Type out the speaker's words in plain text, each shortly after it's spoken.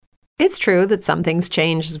It's true that some things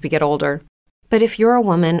change as we get older. But if you're a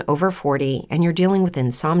woman over 40 and you're dealing with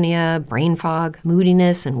insomnia, brain fog,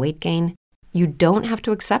 moodiness, and weight gain, you don't have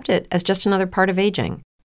to accept it as just another part of aging.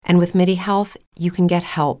 And with MIDI Health, you can get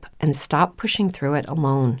help and stop pushing through it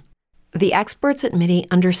alone. The experts at MIDI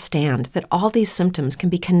understand that all these symptoms can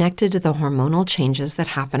be connected to the hormonal changes that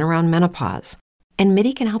happen around menopause, and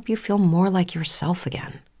MIDI can help you feel more like yourself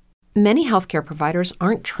again. Many healthcare providers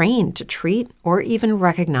aren't trained to treat or even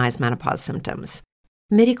recognize menopause symptoms.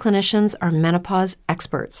 MIDI clinicians are menopause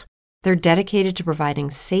experts. They're dedicated to providing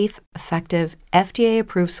safe, effective,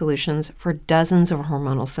 FDA-approved solutions for dozens of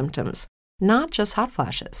hormonal symptoms, not just hot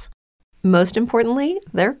flashes. Most importantly,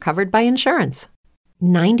 they're covered by insurance.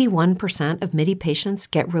 91% of MIDI patients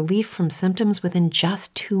get relief from symptoms within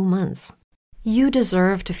just 2 months. You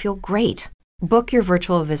deserve to feel great. Book your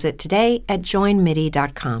virtual visit today at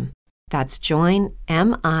joinmidi.com. That's joinmidi.com.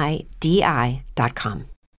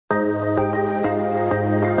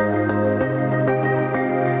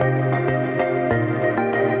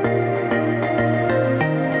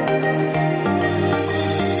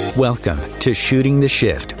 Welcome to Shooting the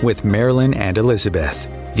Shift with Marilyn and Elizabeth.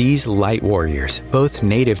 These light warriors, both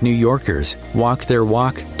native New Yorkers, walk their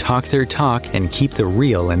walk, talk their talk, and keep the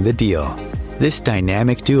real in the deal. This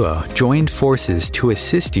dynamic duo joined forces to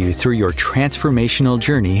assist you through your transformational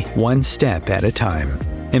journey one step at a time,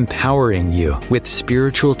 empowering you with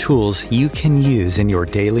spiritual tools you can use in your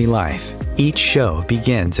daily life. Each show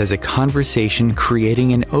begins as a conversation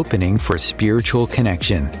creating an opening for spiritual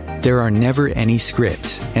connection. There are never any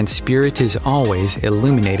scripts, and Spirit is always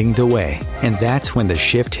illuminating the way. And that's when the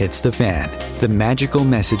shift hits the fan. The magical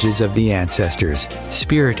messages of the ancestors,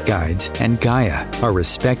 spirit guides, and Gaia are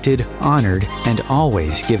respected, honored, and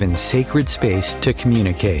always given sacred space to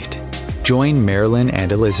communicate. Join Marilyn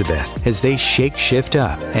and Elizabeth as they shake shift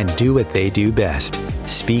up and do what they do best,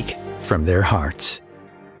 speak from their hearts.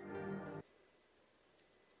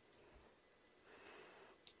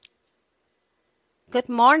 Good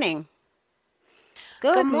morning.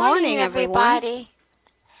 Good morning, everybody.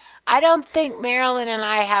 I don't think Marilyn and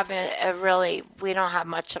I have we don't have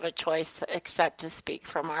much of a choice except to speak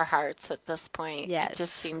from our hearts at this point. Yes. It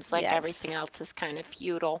just seems like everything else is kind of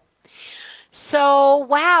futile. So,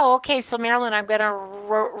 wow. Okay, so Marilyn, I'm going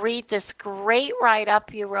to read this great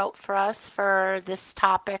write-up you wrote for us for this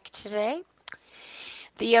topic today.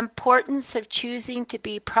 The importance of choosing to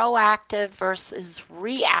be proactive versus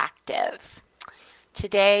reactive.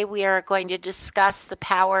 Today, we are going to discuss the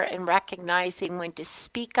power in recognizing when to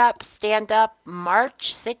speak up, stand up,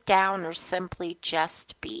 march, sit down, or simply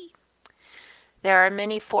just be. There are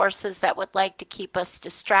many forces that would like to keep us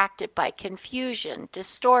distracted by confusion,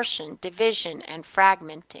 distortion, division, and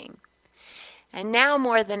fragmenting. And now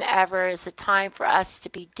more than ever is a time for us to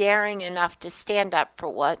be daring enough to stand up for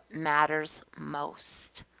what matters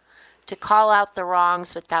most, to call out the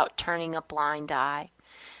wrongs without turning a blind eye.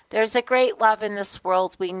 There's a great love in this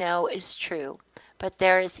world we know is true, but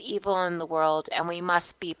there is evil in the world, and we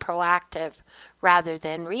must be proactive rather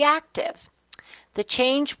than reactive. The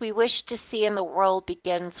change we wish to see in the world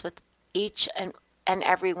begins with each and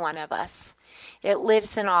every one of us. It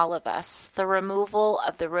lives in all of us. The removal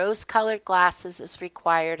of the rose-colored glasses is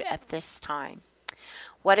required at this time.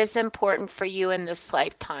 What is important for you in this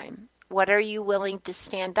lifetime? What are you willing to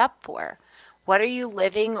stand up for? What are you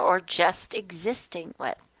living or just existing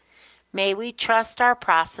with? May we trust our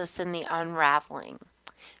process in the unraveling.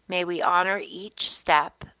 May we honor each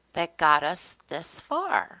step that got us this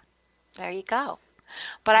far. There you go.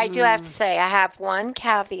 But I do have to say, I have one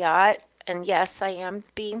caveat, and yes, I am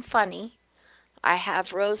being funny. I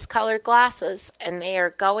have rose-colored glasses, and they are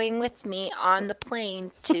going with me on the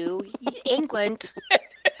plane to England.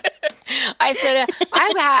 I said,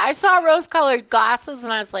 I saw rose-colored glasses,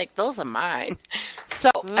 and I was like, those are mine.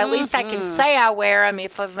 So at least I can say I wear them,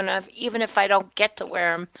 even if I don't get to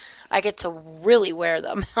wear them, I get to really wear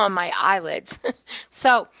them on my eyelids.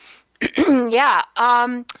 So, yeah,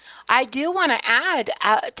 I do want to add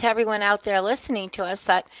to everyone out there listening to us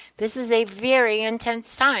that this is a very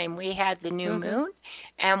intense time. We had the new moon,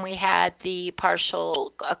 and we had the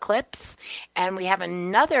partial eclipse, and we have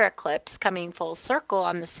another eclipse coming full circle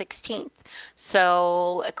on the 16th.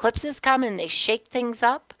 So eclipses come and they shake things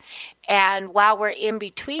up. And while we're in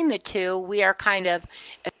between the two, we are kind of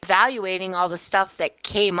evaluating all the stuff that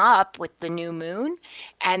came up with the new moon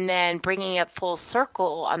and then bringing it full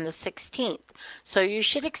circle on the 16th. So you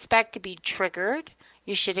should expect to be triggered.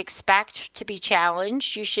 You should expect to be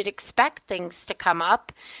challenged. You should expect things to come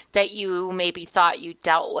up that you maybe thought you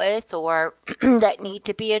dealt with or that need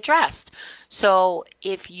to be addressed. So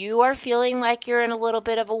if you are feeling like you're in a little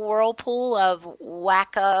bit of a whirlpool of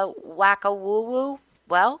wacka woo woo,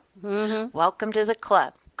 well, welcome to the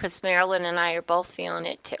club, because Marilyn and I are both feeling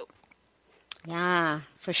it too. Yeah,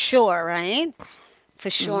 for sure, right? For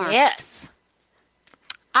sure. Yes.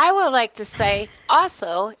 I would like to say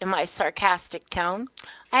also in my sarcastic tone,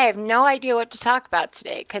 I have no idea what to talk about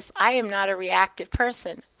today because I am not a reactive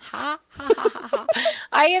person. Ha, ha, ha, ha, ha.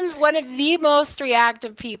 I am one of the most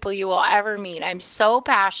reactive people you will ever meet. I'm so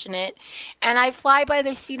passionate and I fly by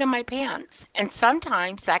the seat of my pants. And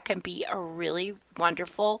sometimes that can be a really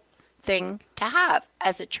wonderful thing to have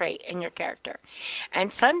as a trait in your character.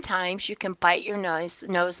 And sometimes you can bite your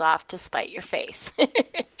nose off to spite your face.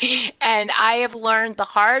 And I have learned the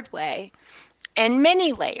hard way in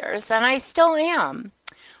many layers, and I still am,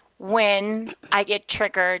 when I get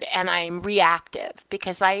triggered and I'm reactive,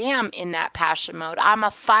 because I am in that passion mode. I'm a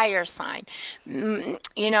fire sign.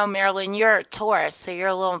 You know, Marilyn, you're a Taurus, so you're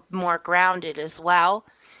a little more grounded as well.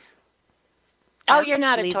 Oh, you're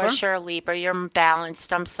not a Libra. Taurus, you're a Libra. You're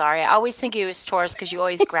balanced. I'm sorry. I always think you was Taurus because you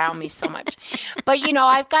always ground me so much. But, you know,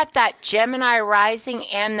 I've got that Gemini rising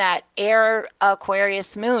and that air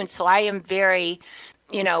Aquarius moon. So I am very,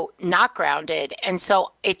 you know, not grounded. And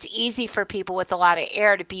so it's easy for people with a lot of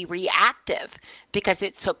air to be reactive because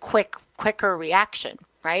it's a quicker reaction,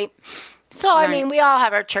 right? So, I mean, we all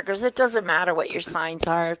have our triggers. It doesn't matter what your signs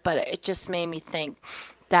are, but it just made me think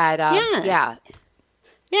that,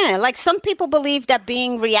 Yeah, like some people believe that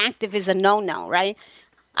being reactive is a no-no, right?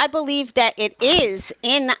 I believe that it is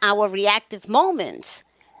in our reactive moments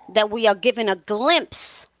that we are given a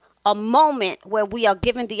glimpse, a moment where we are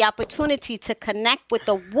given the opportunity to connect with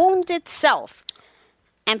the wounded self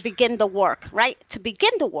and begin the work, right? To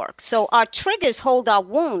begin the work. So our triggers hold our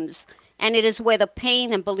wounds, and it is where the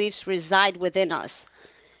pain and beliefs reside within us.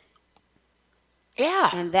 Yeah.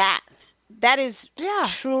 And that is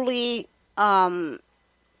truly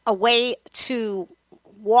a way to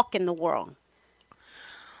walk in the world.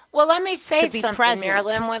 Well, let me say something, present.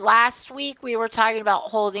 Marilyn. Last week we were talking about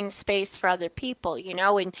holding space for other people, you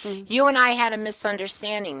know, and you and I had a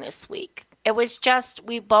misunderstanding this week. It was just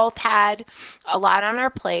we both had a lot on our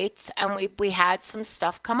plates and we had some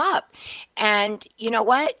stuff come up. And you know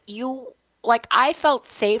what? I felt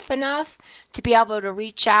safe enough to be able to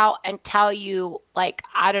reach out and tell you, like,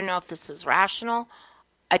 I don't know if this is rational.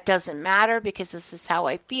 It doesn't matter because this is how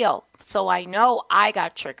I feel. So I know I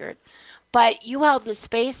got triggered. But you held the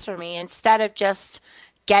space for me instead of just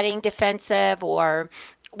getting defensive or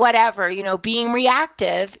whatever, you know, being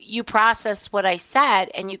reactive. You processed what I said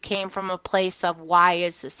and you came from a place of why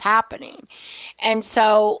is this happening? And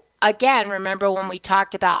so, again, remember when we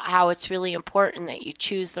talked about how it's really important that you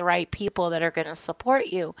choose the right people that are going to support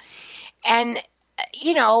you. And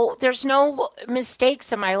you know, there's no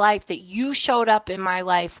mistakes in my life that you showed up in my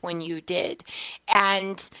life when you did.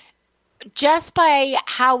 And just by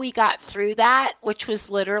how we got through that, which was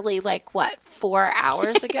literally 4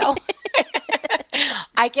 hours ago.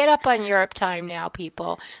 I get up on Europe time now,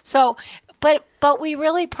 people. So, but we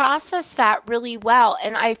really processed that really well.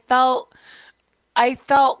 And I felt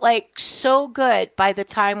like so good by the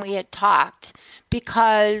time we had talked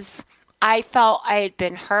because I felt I had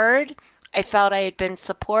been heard. I felt I had been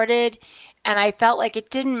supported, and I felt like it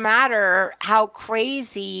didn't matter how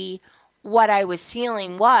crazy what I was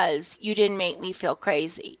feeling was. You didn't make me feel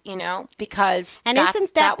crazy, you know, because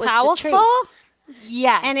isn't that powerful?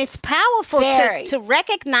 Yes. And it's powerful to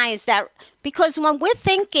recognize that, because when we're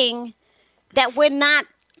thinking that we're not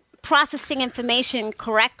processing information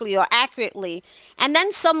correctly or accurately, and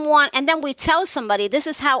then we tell somebody, this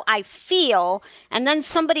is how I feel, and then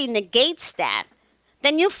somebody negates that,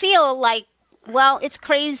 then you feel like, well, it's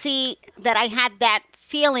crazy that I had that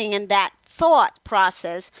feeling and that thought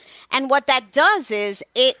process. And what that does is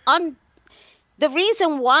the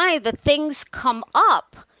reason why the things come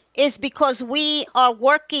up is because we are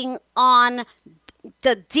working on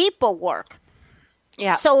the deeper work.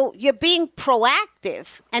 Yeah. So you're being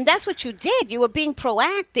proactive, and that's what you did. You were being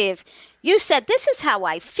proactive. You said, this is how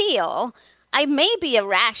I feel. I may be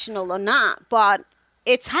irrational or not, but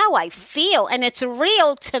it's how I feel, and it's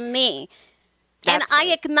real to me. I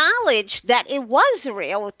acknowledge that it was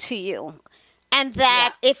real to you, and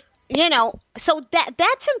that if so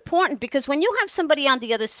that's important, because when you have somebody on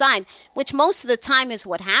the other side, which most of the time is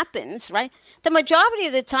what happens, right? The majority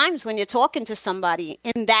of the times when you're talking to somebody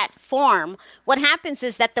in that form, what happens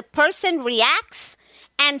is that the person reacts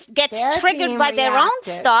and gets triggered by their own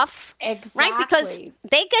stuff, right? Because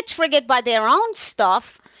they get triggered by their own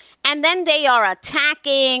stuff, and then they are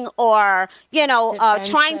attacking or,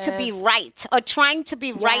 trying to be right,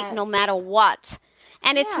 no matter what.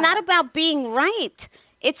 And it's not about being right.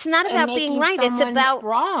 It's not about being right. It's about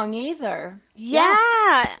wrong either.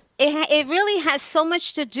 Yeah. It really has so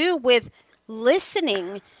much to do with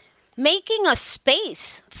listening, making a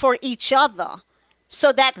space for each other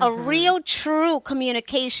so that a real, true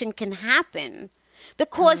communication can happen.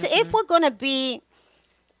 Because if we're going to be,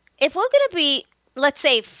 let's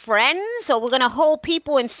say, friends, or we're going to hold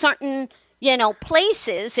people in certain,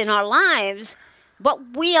 places in our lives, but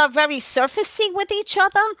we are very surfacey with each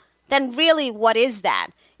other, then really, what is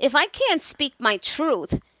that? If I can't speak my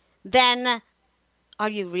truth, then are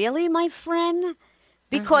you really my friend?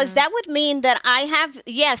 Because that would mean that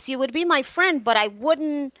yes, you would be my friend, but I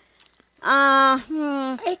wouldn't, I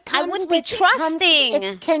wouldn't be trusting.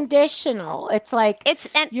 It's conditional. It's like,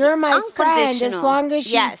 you're my friend as long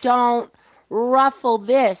as you don't ruffle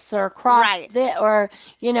this or cross this, or,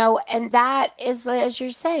 and that is, as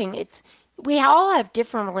you're saying, we all have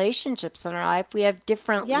different relationships in our life. We have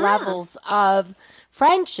different levels of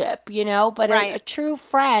friendship, but a true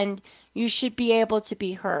friend, you should be able to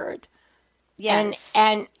be heard. Yes.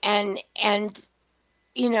 And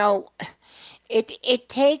it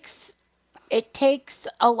takes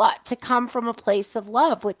a lot to come from a place of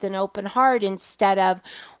love with an open heart, instead of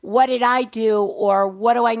what did I do, or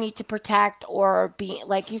what do I need to protect, or be,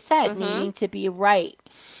 like you said, needing to be right.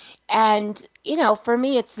 And, for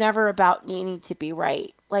me, it's never about needing to be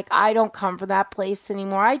right. Like, I don't come from that place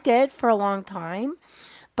anymore. I did for a long time.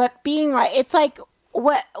 But being right, it's like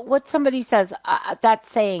what somebody says, that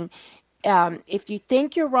saying, if you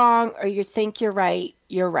think you're wrong or you think you're right,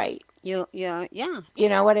 you're right. Yeah. You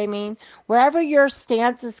know what I mean? Wherever your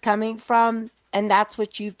stance is coming from, and that's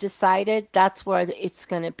what you've decided, that's where it's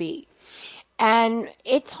going to be. And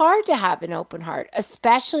it's hard to have an open heart,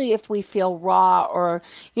 especially if we feel raw, or,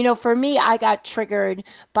 for me, I got triggered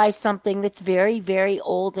by something that's very, very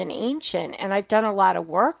old and ancient, and I've done a lot of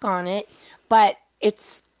work on it, but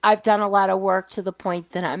I've done a lot of work to the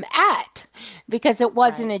point that I'm at, because it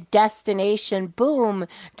wasn't a destination, boom,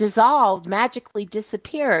 dissolved, magically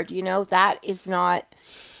disappeared. That is not,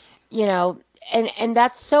 and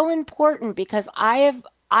that's so important, because I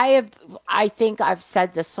think I've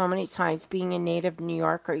said this so many times, being a native New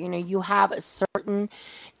Yorker, you have a certain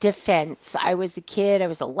defense. I was a kid. I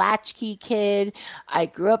was a latchkey kid. I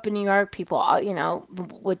grew up in New York. People,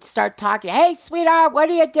 would start talking, hey, sweetheart, what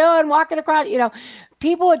are you doing? Walking across,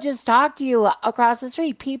 people would just talk to you across the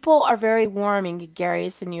street. People are very warm and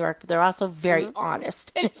gregarious in New York, but they're also very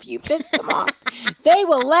honest. And if you piss them off, they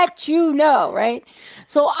will let you know, right?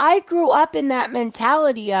 So I grew up in that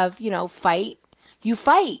mentality of, fight. You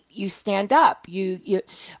fight, you stand up, you,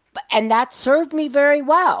 and that served me very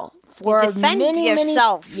well for you defend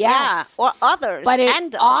yourself, or others, but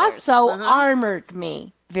it also armored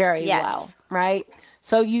me very well, right?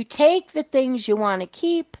 So you take the things you want to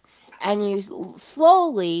keep, and you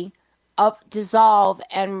slowly dissolve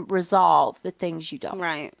and resolve the things you don't,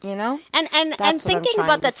 right? And thinking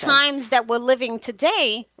about the times that we're living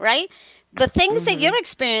today, right? The things that you're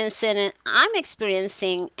experiencing and I'm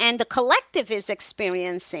experiencing and the collective is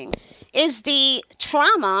experiencing is the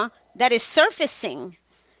trauma that is surfacing,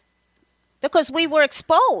 because we were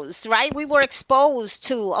exposed, right? We were exposed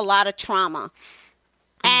to a lot of trauma.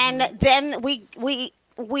 And then we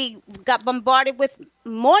got bombarded with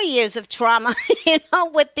more years of trauma,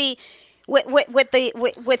 with the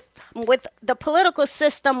political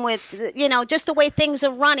system, with, just the way things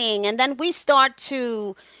are running. And then we start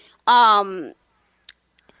to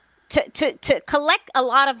collect a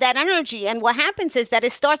lot of that energy. And what happens is that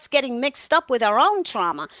it starts getting mixed up with our own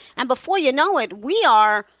trauma. And before you know it, we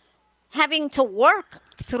are having to work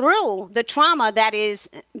through the trauma that is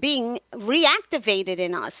being reactivated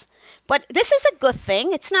in us. But this is a good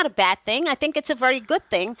thing. It's not a bad thing. I think it's a very good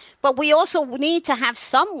thing. But we also need to have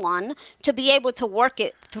someone to be able to work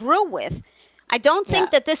it through with. I don't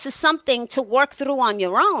think that this is something to work through on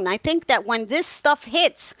your own. I think that when this stuff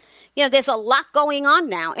hits, there's a lot going on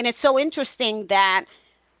now. And it's so interesting that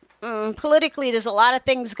politically there's a lot of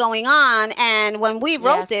things going on. And when we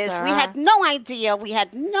wrote this, we had no idea. We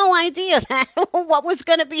had no idea that what was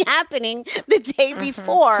going to be happening the day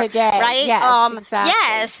before. Today. Right? Yes, exactly.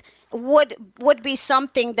 Yes. would be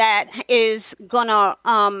something that is gonna,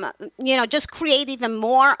 just create even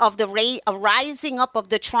more of a rising up of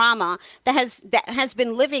the trauma that has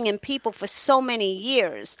been living in people for so many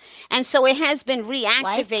years, and so it has been reactivated,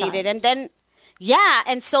 Lifetimes. and then. Yeah,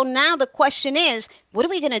 and so now the question is, what are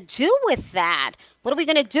we going to do with that? What are we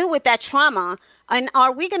going to do with that trauma? And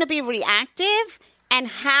are we going to be reactive? And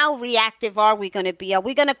how reactive are we going to be? Are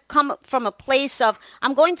we going to come from a place of,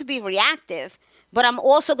 I'm going to be reactive, but I'm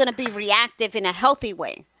also going to be reactive in a healthy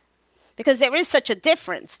way? Because there is such a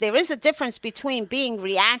difference. There is a difference between being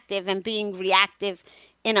reactive and being reactive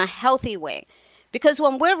in a healthy way. Because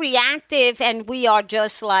when we're reactive and we are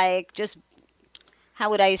just how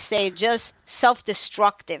would I say, just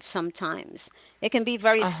self-destructive sometimes. It can be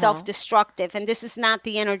very self-destructive, and this is not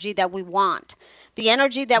the energy that we want. The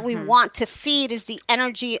energy that we want to feed is the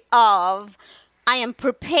energy of, I am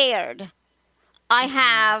prepared. I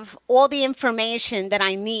have all the information that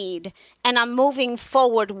I need, and I'm moving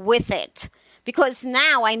forward with it. Because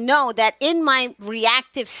now I know that in my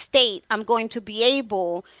reactive state, I'm going to be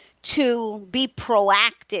able to be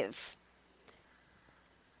proactive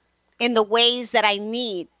in the ways that I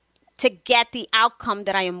need to get the outcome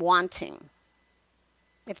that I am wanting,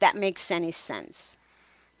 if that makes any sense.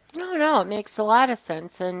 No, it makes a lot of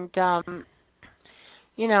sense. And,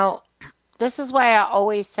 this is why I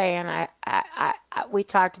always say, and we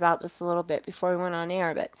talked about this a little bit before we went on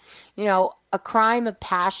air, but, a crime of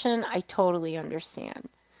passion, I totally understand.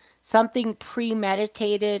 Something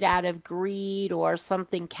premeditated out of greed or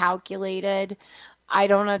something calculated, I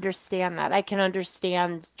don't understand that. I can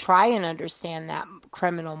try and understand that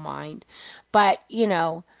criminal mind. But,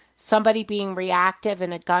 somebody being reactive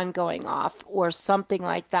and a gun going off or something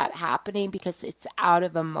like that happening because it's out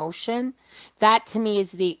of emotion, that to me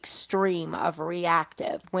is the extreme of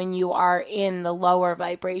reactive. When you are in the lower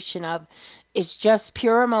vibration of it's just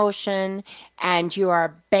pure emotion and you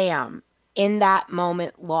are, bam, in that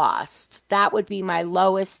moment lost. That would be my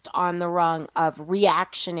lowest on the rung of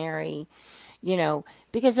reactionary,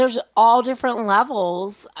 because there's all different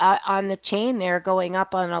levels on the chain there going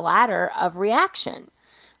up on a ladder of reaction,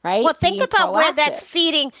 right? Well, think about where that's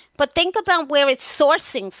feeding, but think about where it's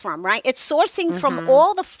sourcing from, right? It's sourcing from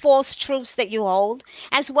all the false truths that you hold,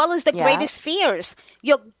 as well as the greatest fears.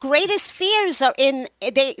 Your greatest fears are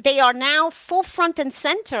they are now full front and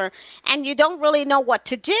center, and you don't really know what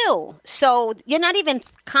to do. So you're not even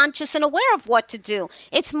conscious and aware of what to do.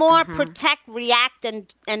 It's more protect, react,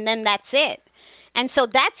 and then that's it. And so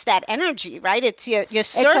that's that energy, right? It's you're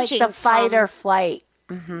surging. It's like the fight or flight.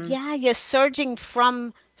 Yeah, you're surging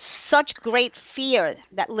from such great fear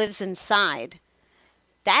that lives inside.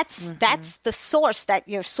 That's the source that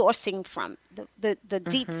you're sourcing from, the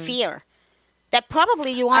deep fear that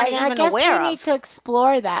probably you aren't even aware of. I guess we need to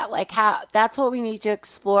explore that. Like that's what we need to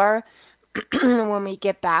explore when we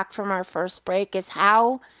get back from our first break is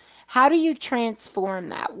how do you transform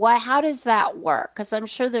that? How does that work? Because I'm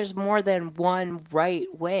sure there's more than one right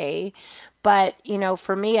way. But,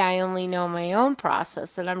 for me, I only know my own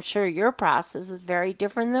process. And I'm sure your process is very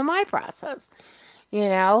different than my process,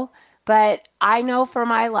 But I know for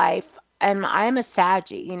my life, and I'm a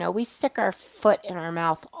Saggy, we stick our foot in our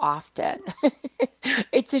mouth often.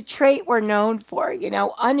 It's a trait we're known for,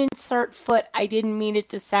 uninsert foot. I didn't mean it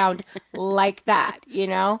to sound like that,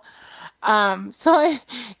 but I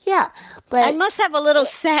must have a little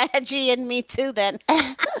Saggy in me too then.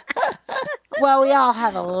 Well, we all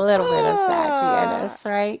have a little bit of Saggy in us,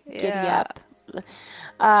 right? Yeah. Giddy up.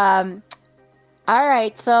 All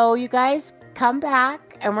right, so you guys come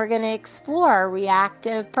back and we're going to explore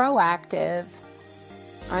reactive, proactive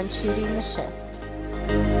on Shooting the Shift.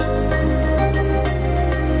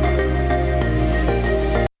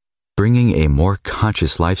 Bringing a more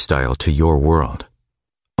conscious lifestyle to your world.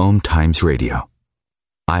 Om Times Radio.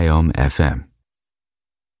 IOM FM.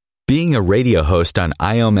 Being a radio host on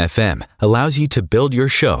IOM FM allows you to build your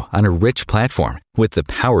show on a rich platform with the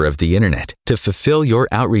power of the internet to fulfill your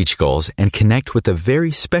outreach goals and connect with a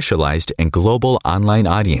very specialized and global online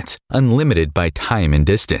audience, unlimited by time and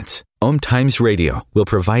distance. Om Times Radio will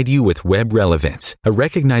provide you with web relevance, a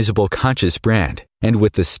recognizable conscious brand, and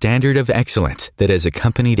with the standard of excellence that has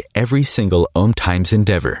accompanied every single Om Times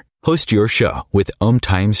endeavor. Host your show with Om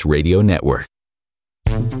Times Radio Network.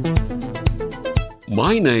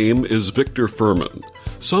 My name is Victor Furman.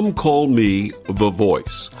 Some call me The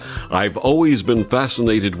Voice. I've always been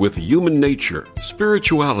fascinated with human nature,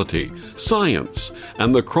 spirituality, science,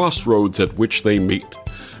 and the crossroads at which they meet.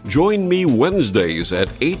 Join me Wednesdays at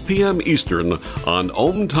 8 p.m. Eastern on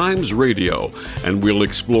Om Times Radio, and we'll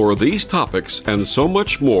explore these topics and so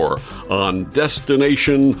much more on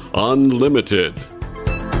Destination Unlimited.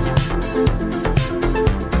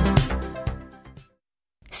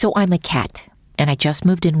 So I'm a cat, and I just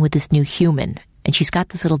moved in with this new human, and she's got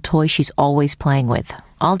this little toy she's always playing with,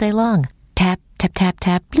 all day long. Tap, tap, tap,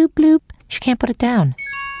 tap, bloop, bloop. She can't put it down.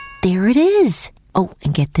 There it is. Oh,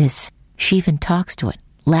 and get this. She even talks to it.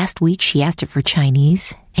 Last week, she asked it for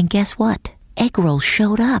Chinese, and guess what? Egg rolls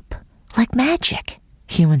showed up. Like magic.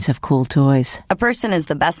 Humans have cool toys. A person is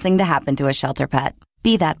the best thing to happen to a shelter pet.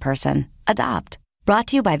 Be that person. Adopt. Brought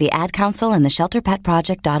to you by the Ad Council and the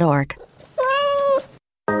ShelterPetProject.org.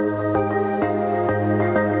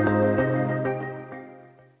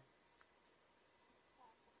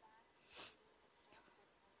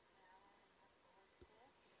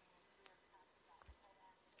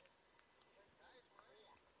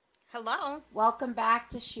 Hello. Welcome back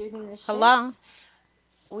to Shooting the Shift. Hello.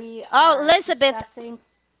 We are Elizabeth. discussing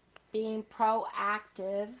being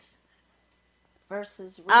proactive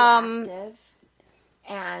versus reactive.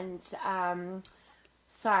 And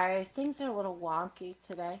sorry, things are a little wonky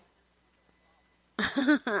today.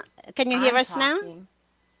 Can you hear us now?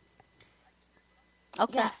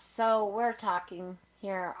 Okay. Yes, so we're talking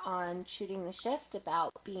here on Shooting the Shift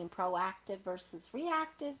about being proactive versus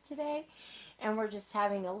reactive today. And we're just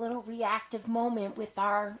having a little reactive moment with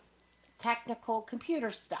our technical computer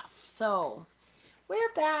stuff. So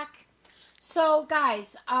we're back. So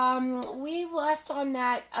guys, we left on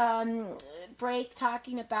that break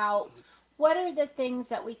talking about what are the things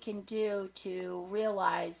that we can do to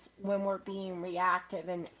realize when we're being reactive.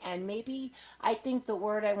 And maybe I think the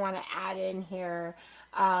word I want to add in here,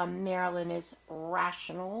 Marilyn, is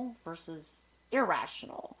rational versus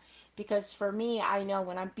irrational. Because for me, I know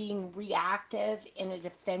when I'm being reactive in a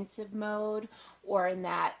defensive mode or in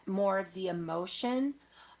that more of the emotion,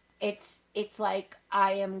 it's like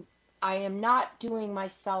I am not doing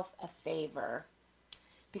myself a favor,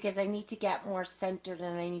 because I need to get more centered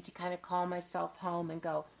and I need to kind of call myself home and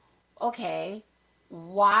go, okay,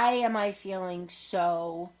 why am I feeling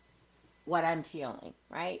so what I'm feeling,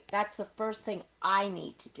 right? That's the first thing I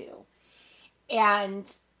need to do. And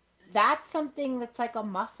that's something that's like a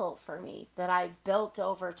muscle for me that I've built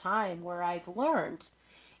over time where I've learned.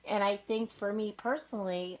 And I think for me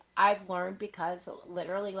personally, I've learned because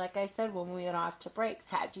literally, like I said, when we went off to break,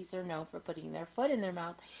 Sagis are known for putting their foot in their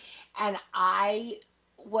mouth. And I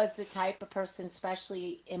was the type of person,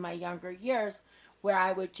 especially in my younger years, where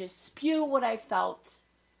I would just spew what I felt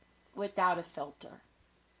without a filter.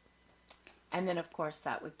 And then, of course,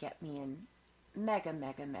 that would get me in mega,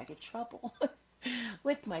 mega, mega trouble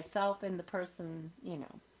with myself and the person, you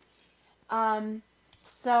know.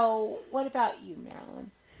 So what about you,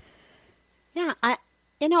 Marilyn? Yeah, I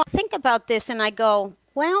think about this and I go,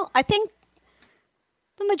 well, I think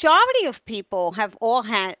the majority of people have all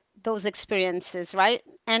had those experiences, right?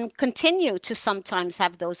 And continue to sometimes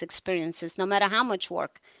have those experiences, no matter how much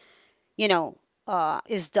work,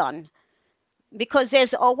 is done. Because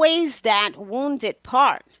there's always that wounded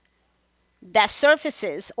part that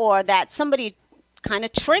surfaces or that somebody kind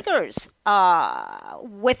of triggers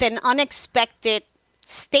with an unexpected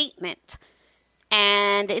statement.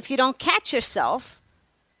 And if you don't catch yourself,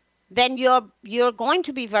 then you're going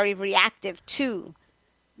to be very reactive to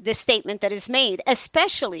the statement that is made,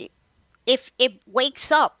 especially if it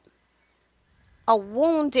wakes up a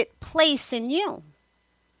wounded place in you.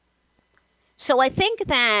 So I think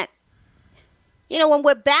that, when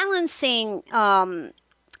we're balancing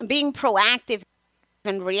being proactive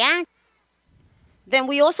and reactive, then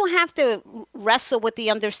we also have to wrestle with the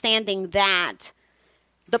understanding that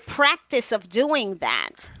the practice of doing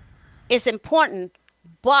that is important,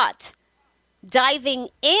 but diving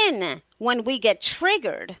in when we get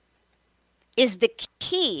triggered is the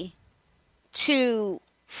key to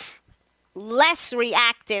less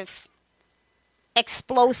reactive,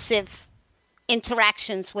 explosive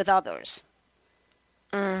interactions with others.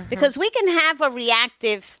 Mm-hmm. Because we can have a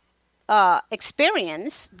reactive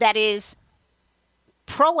experience that is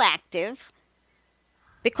proactive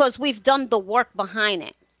because we've done the work behind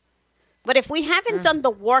it. But if we haven't done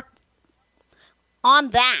the work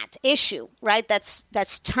on that issue, right,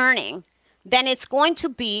 that's turning, then it's going to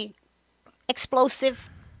be explosive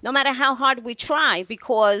no matter how hard we try,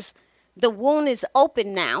 because the wound is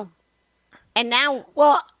open now. And now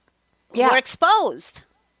we're exposed.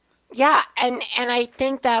 Yeah, and I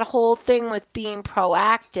think that whole thing with being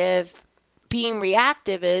proactive, being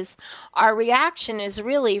reactive is our reaction is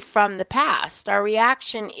really from the past. Our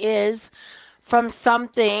reaction is from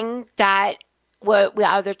something that we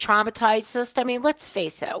either traumatized us. I mean, let's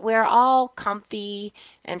face it, we're all comfy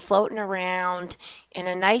and floating around in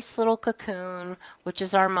a nice little cocoon, which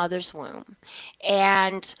is our mother's womb.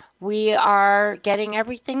 And we are getting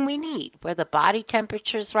everything we need, where the body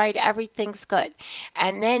temperature's right, everything's good.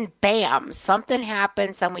 And then, bam, something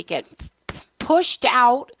happens and we get pushed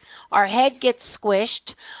out, our head gets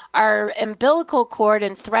squished, our umbilical cord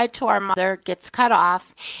and thread to our mother gets cut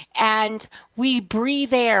off, and we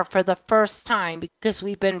breathe air for the first time because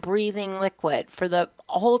we've been breathing liquid for the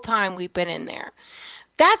whole time we've been in there.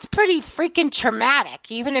 That's pretty freaking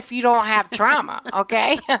traumatic, even if you don't have trauma,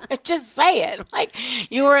 okay? Just say it. Like,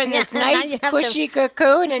 you were in this nice, cushy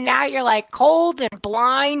cocoon, and now you're, like, cold and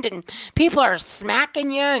blind, and people are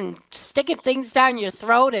smacking you and sticking things down your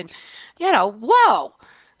throat, and, you know, whoa.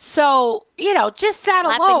 So, you know, just that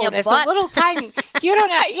alone is a little tiny. You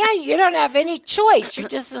don't have any choice. You're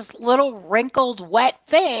just this little wrinkled, wet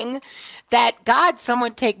thing that, God,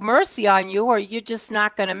 someone take mercy on you, or you're just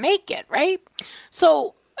not going to make it, right?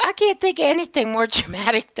 So I can't think of anything more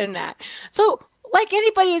dramatic than that. So, like,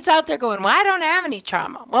 anybody who's out there going, well, I don't have any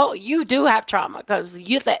trauma. Well, you do have trauma, because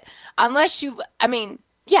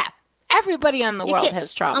everybody in the world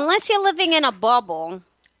has trauma. Unless you're living in a bubble.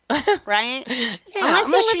 Right? Yeah,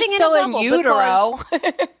 unless you're still in utero.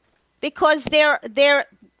 Because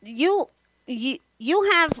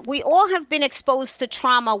we all have been exposed to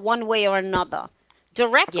trauma one way or another,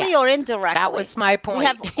 directly or indirectly. That was my point. We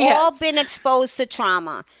have all been exposed to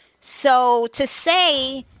trauma. So to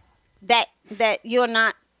say that you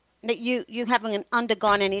haven't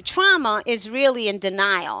undergone any trauma is really in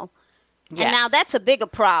denial. Yes. And now that's a bigger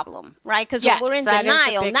problem, right? Because when we're in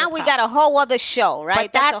denial, now we got a whole other show, right?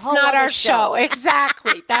 But that's not our show.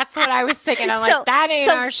 Exactly. That's what I was thinking. I'm like, that ain't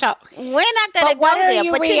our show. We're not going to go there. But what are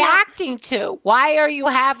you reacting to? Why are you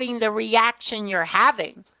having the reaction you're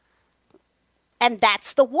having? And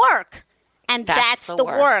that's the work. And that's the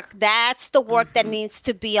work. That's the work that needs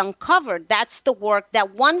to be uncovered. That's the work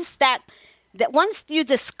that once you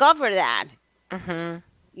discover that,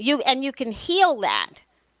 you can heal that.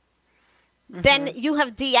 Then you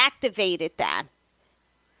have deactivated that.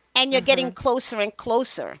 And you're getting closer and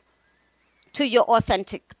closer to your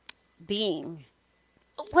authentic being.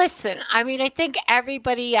 Listen, I mean, I think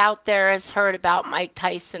everybody out there has heard about Mike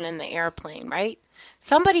Tyson and the airplane, right?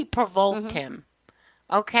 Somebody provoked him,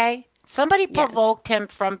 okay? Somebody provoked him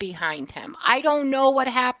from behind him. I don't know what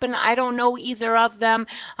happened. I don't know either of them.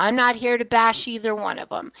 I'm not here to bash either one of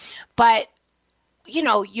them. But, you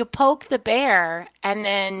know, you poke the bear and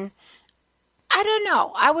then... I don't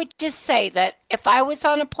know. I would just say that if I was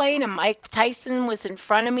on a plane and Mike Tyson was in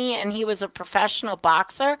front of me and he was a professional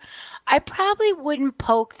boxer, I probably wouldn't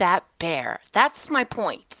poke that bear. That's my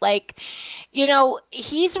point. Like, you know,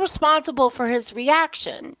 he's responsible for his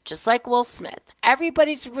reaction, just like Will Smith.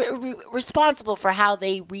 Everybody's responsible for how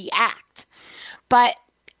they react. But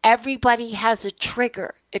everybody has a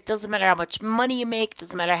trigger. It doesn't matter how much money you make. It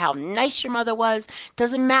doesn't matter how nice your mother was. It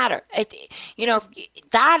doesn't matter.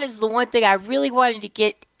 That is the one thing I really wanted to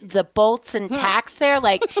get the bolts and tacks there.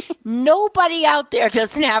 Like, nobody out there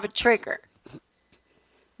doesn't have a trigger.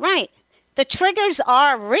 Right. The triggers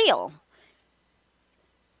are real.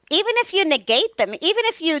 Even if you negate them, even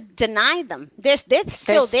if you deny them, they're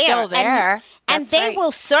still there. And they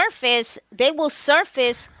will surface. They will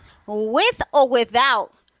surface with or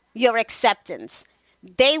without your acceptance.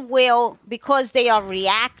 They will, because they are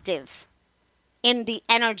reactive in the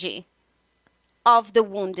energy of the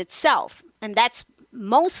wound itself. And that's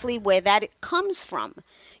mostly where that it comes from.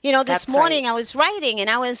 You know, this morning I was writing and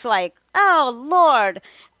I was like, oh, Lord.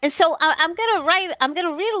 And so I'm going to read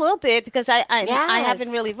a little bit because I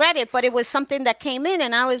haven't really read it, but it was something that came in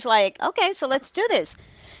and I was like, okay, so let's do this.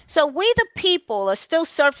 So we the people are still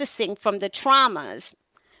surfacing from the traumas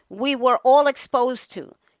we were all exposed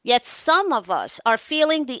to. Yet some of us are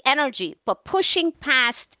feeling the energy, but pushing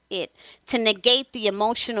past it to negate the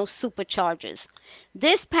emotional supercharges.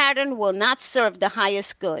 This pattern will not serve the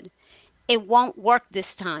highest good. It won't work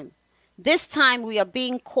this time. This time we are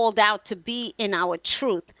being called out to be in our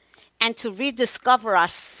truth and to rediscover our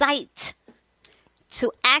sight,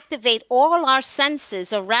 to activate all our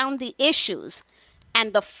senses around the issues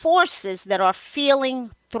and the forces that are feeling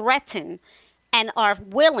threatened and are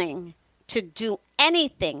willing to do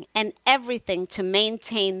anything and everything to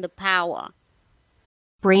maintain the power.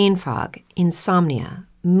 Brain fog, insomnia,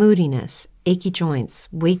 moodiness, achy joints,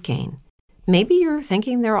 weight gain. Maybe you're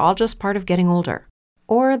thinking they're all just part of getting older,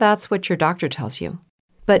 or that's what your doctor tells you.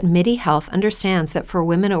 But MIDI Health understands that for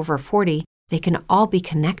women over 40, they can all be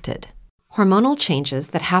connected. Hormonal changes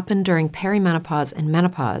that happen during perimenopause and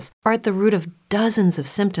menopause are at the root of dozens of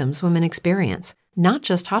symptoms women experience, not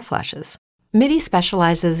just hot flashes. MIDI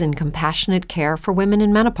specializes in compassionate care for women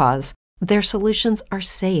in menopause. Their solutions are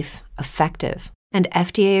safe, effective, and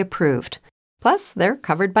FDA approved. Plus, they're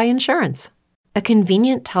covered by insurance. A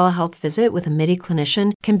convenient telehealth visit with a MIDI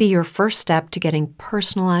clinician can be your first step to getting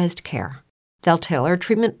personalized care. They'll tailor a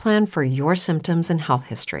treatment plan for your symptoms and health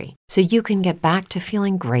history so you can get back to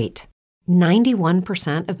feeling great.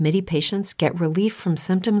 91% of MIDI patients get relief from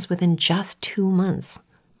symptoms within just 2 months.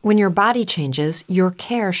 When your body changes, your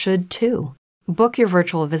care should too. Book your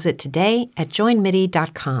virtual visit today at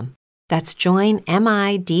joinmidi.com. That's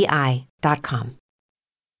joinmidi.com.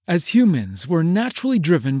 As humans, we're naturally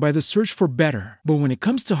driven by the search for better. But when it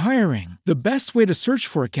comes to hiring, the best way to search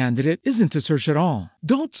for a candidate isn't to search at all.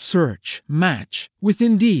 Don't search, match with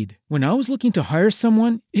Indeed. When I was looking to hire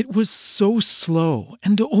someone, it was so slow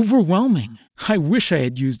and overwhelming. I wish I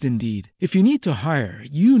had used Indeed. If you need to hire,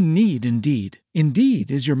 you need Indeed. Indeed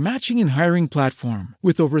is your matching and hiring platform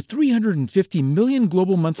with over 350 million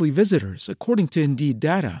global monthly visitors, according to Indeed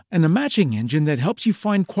data, and a matching engine that helps you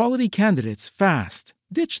find quality candidates fast.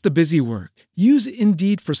 Ditch the busy work. Use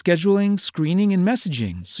Indeed for scheduling, screening, and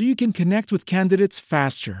messaging so you can connect with candidates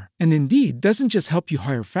faster. And Indeed doesn't just help you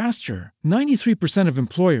hire faster. 93% of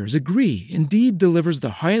employers agree Indeed delivers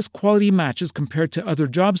the highest quality matches compared to other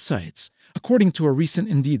job sites, according to a recent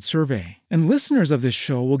Indeed survey. And listeners of this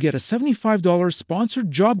show will get a $75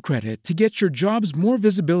 sponsored job credit to get your jobs more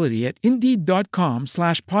visibility at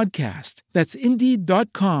Indeed.com/podcast. That's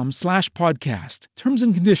Indeed.com/podcast. Terms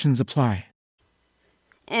and conditions apply.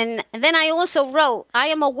 And then I also wrote, I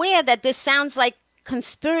am aware that this sounds like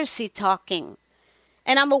conspiracy talking.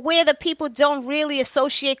 And I'm aware that people don't really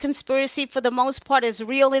associate conspiracy for the most part as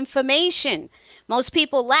real information. Most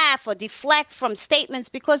people laugh or deflect from statements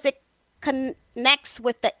because it connects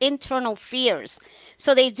with the internal fears.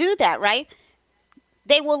 So they do that, right?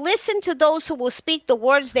 They will listen to those who will speak the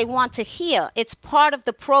words they want to hear. It's part of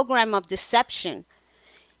the program of deception.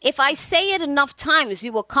 If I say it enough times,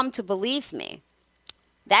 you will come to believe me.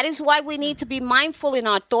 That is why we need to be mindful in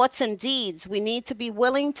our thoughts and deeds. We need to be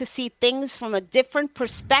willing to see things from a different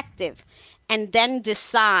perspective and then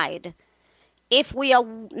decide. If we are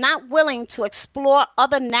not willing to explore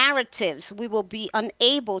other narratives, we will be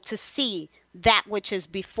unable to see that which is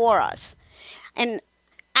before us. And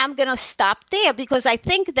I'm going to stop there because I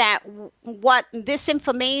think that what this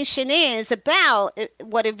information is about,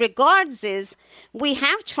 what it regards is we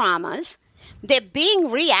have traumas. They're being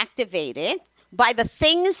reactivated by the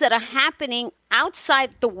things that are happening outside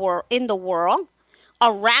the world, in the world,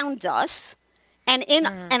 around us, and in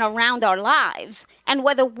and around our lives. And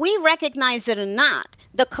whether we recognize it or not,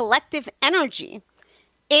 the collective energy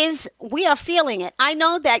is, we are feeling it. I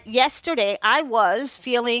know that yesterday I was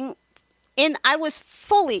fully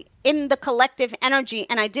in the collective energy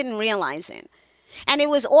and I didn't realize it. And it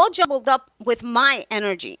was all jumbled up with my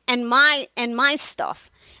energy and my stuff.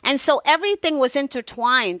 And so everything was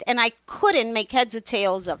intertwined and I couldn't make heads or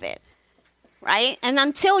tails of it. Right? And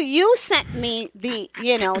until you sent me the,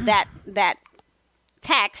 that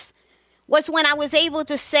text was when I was able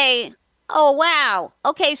to say, oh, wow.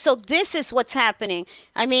 Okay, so this is what's happening.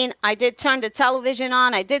 I mean, I did turn the television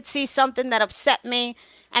on. I did see something that upset me.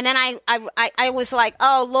 And then I was like,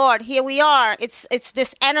 oh, Lord, here we are. It's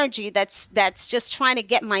this energy that's just trying to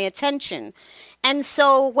get my attention. And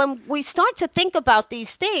so when we start to think about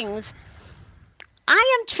these things,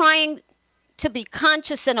 I am trying to be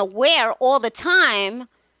conscious and aware all the time.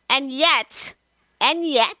 And yet,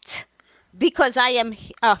 because I am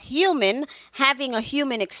a human having a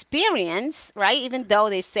human experience, right? Even though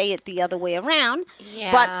they say it the other way around.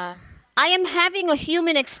 Yeah. But I am having a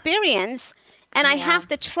human experience and I have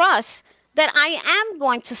to trust that I am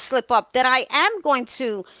going to slip up, that I am going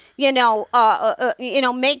to,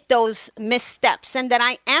 make those missteps, and that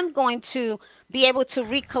I am going to be able to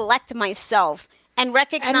recollect myself and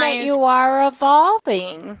recognize. And that you are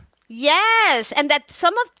evolving. Yes, and that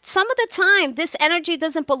some of the time this energy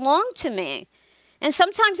doesn't belong to me, and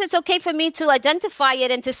sometimes it's okay for me to identify it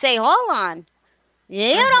and to say, "Hold on,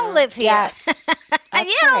 you don't live here. Yes, you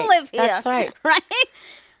don't live here. That's right, right."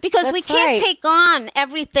 Because That's we can't right. take on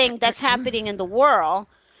everything that's happening in the world.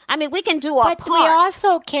 I mean, we can do our But part. we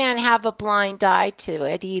also can't have a blind eye to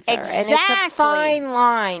it either. Exactly. And it's a fine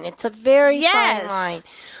line. It's a very Yes. fine line.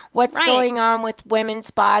 What's Right. going on with women's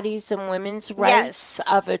bodies and women's rights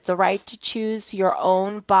of it, the right to choose your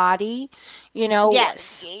own body,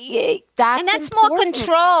 Yes. that's And that's important. more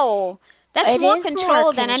control. That's It more is control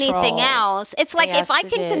more than anything control. else. It's like Yes, if I it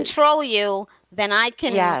can is. control you, then I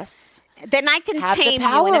can. Yes. then I can have tame the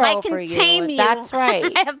power you. And if I over can you. tame you, That's right.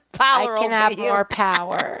 I have power I can over have you. more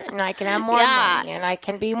power, and I can have more Yeah. money, and I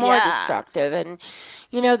can be more Yeah. destructive. And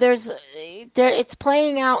it's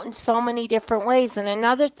playing out in so many different ways. And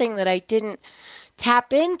another thing that I didn't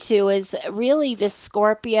tap into is really the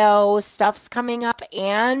Scorpio stuff's coming up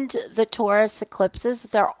and the Taurus eclipses.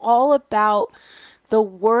 They're all about the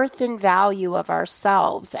worth and value of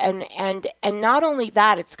ourselves. And not only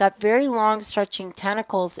that, it's got very long stretching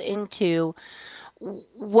tentacles into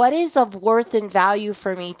what is of worth and value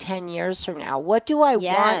for me 10 years from now? What do I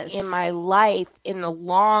want Yes. in my life in the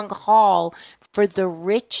long haul for the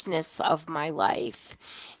richness of my life,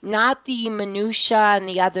 not the minutia and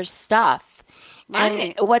the other stuff.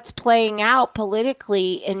 Right. And what's playing out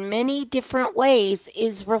politically in many different ways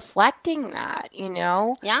is reflecting that,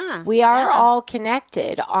 Yeah. We are Yeah. all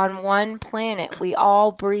connected on one planet. We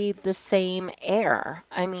all breathe the same air.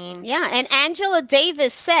 I mean, Yeah, and Angela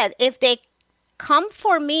Davis said, if they come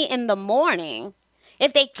for me in the morning,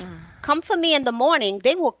 come for me in the morning,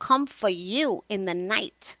 they will come for you in the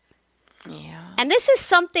night. yeah. And this is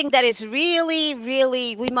something that is really,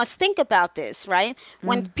 really, we must think about this, right?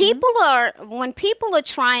 When people are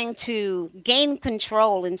trying to gain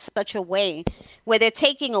control in such a way where they're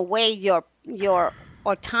taking away your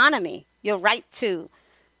autonomy, your right to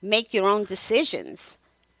make your own decisions,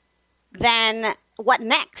 then what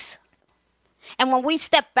next? And when we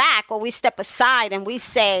step back or we step aside and we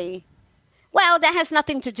say, well, that has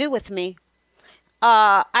nothing to do with me.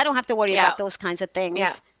 I don't have to worry about those kinds of things.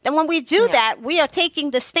 Yeah. Then when we do that, we are taking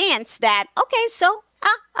the stance that, okay, so,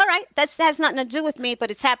 all right, that has nothing to do with me, but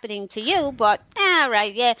it's happening to you. But, all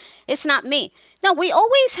right, yeah, it's not me. No, we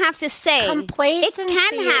always have to say, Complacency it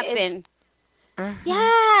can happen. is-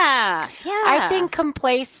 Yeah. I think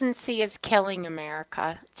complacency is killing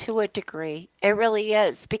America to a degree. It really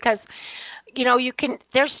is, because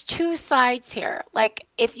there's two sides here. Like,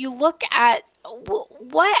 if you look at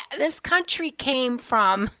what this country came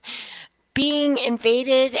from, being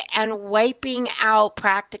invaded and wiping out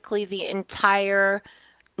practically the entire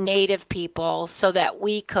native people so that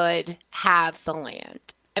we could have the land.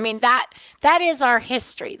 I mean, that is our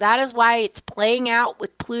history. That is why it's playing out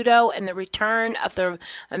with Pluto and the return of the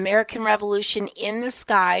American Revolution in the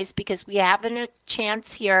skies, because we have a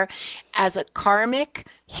chance here as a karmic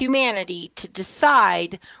humanity to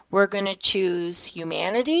decide we're going to choose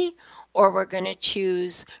humanity or we're going to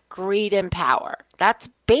choose greed and power. That's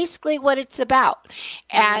basically what it's about.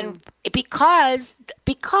 And because,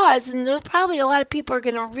 and there's probably a lot of people are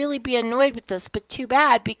going to really be annoyed with this, but too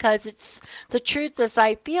bad, because it's the truth as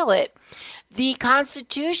I feel it. The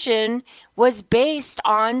Constitution was based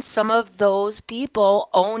on some of those people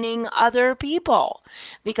owning other people.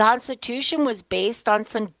 The Constitution was based on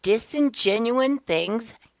some disingenuous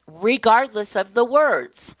things, regardless of the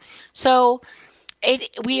words. So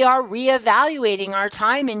we are reevaluating our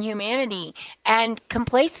time in humanity, and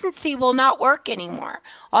complacency will not work anymore.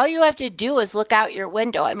 All you have to do is look out your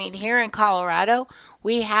window. I mean, here in Colorado,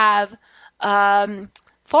 we have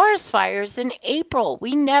forest fires in April.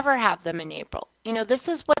 We never have them in April. This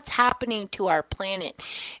is what's happening to our planet.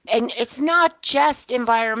 And it's not just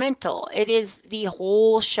environmental. It is the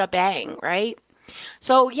whole shebang, right?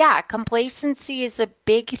 So, yeah, complacency is a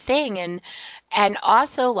big thing. And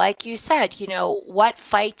also, like you said, what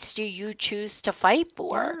fights do you choose to fight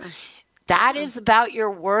for? Yeah. That is about your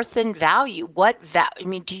worth and value.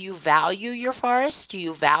 Do you value your forest? Do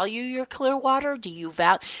you value your clear water?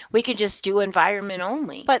 We can just do environment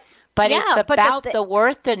only. But it's about the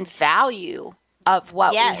worth and value of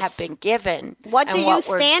what we have been given. What do you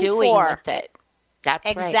stand for? With it. That's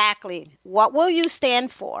exactly. Right. What will you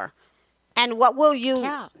stand for? And what will you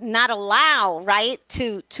not allow, right,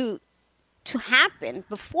 to happen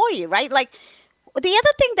before you, right? Like, the other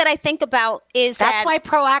thing that I think about is that's why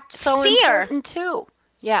proactive is so important too.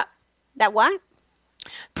 Yeah. That what?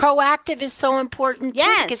 Proactive is so important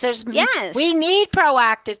too, because we need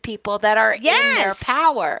proactive people that are in their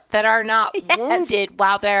power, that are not wounded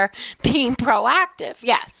while they're being proactive.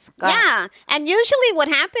 Yes. Yeah. And usually what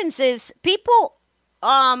happens is people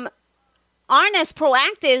aren't as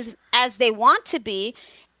proactive as they want to be,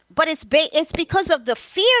 but it's because of the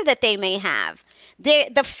fear that they may have.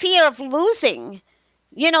 The fear of losing,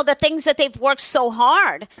 the things that they've worked so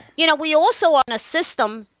hard. We also are in a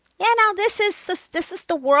system. This is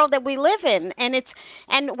the world that we live in,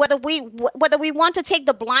 and whether we want to take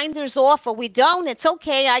the blinders off or we don't, it's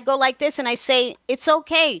okay. I go like this and I say it's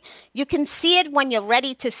okay. You can see it when you're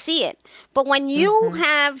ready to see it. But when you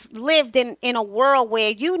have lived in a world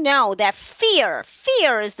where that fear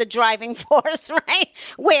is the driving force, right?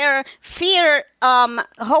 Where fear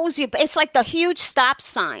holds you, it's like the huge stop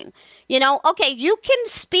sign. Okay, you can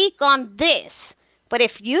speak on this, but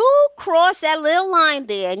if you cross that little line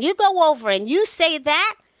there and you go over and you say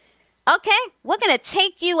that, okay, we're going to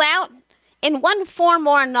take you out in one form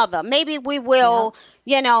or another. Maybe we will,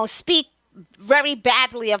 speak very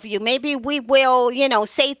badly of you. Maybe we will,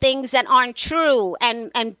 say things that aren't true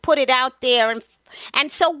and put it out there.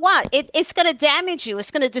 And so what? It's going to damage you.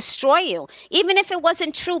 It's going to destroy you. Even if it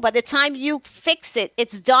wasn't true, by the time you fix it,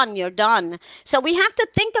 it's done. You're done. So we have to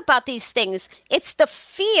think about these things. It's the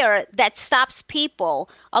fear that stops people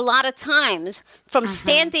a lot of times from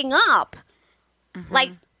standing up.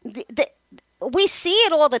 Like we see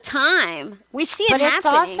it all the time. We see it happening.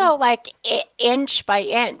 But it's also like inch by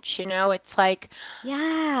inch, It's like,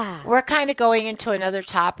 we're kind of going into another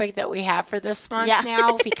topic that we have for this month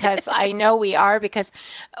now, because I know we are, because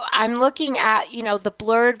I'm looking at, the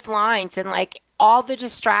blurred lines and like all the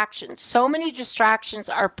distractions. So many distractions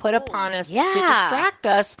are put upon us to distract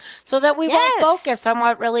us so that we won't focus on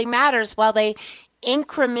what really matters while they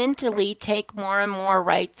incrementally take more and more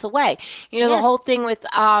rights away. The whole thing with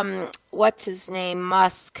what's his name,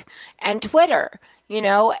 Musk, and Twitter,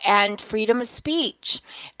 and freedom of speech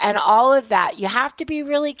and all of that. You have to be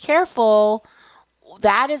really careful.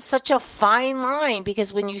 That is such a fine line,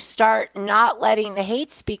 because when you start not letting the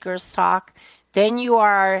hate speakers talk, then you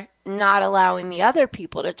are not allowing the other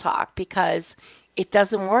people to talk, because it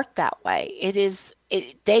doesn't work that way.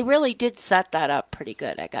 They really did set that up pretty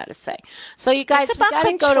good, I got to say. So you guys, we got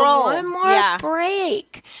to go to one more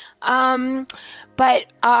break. But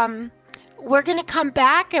we're going to come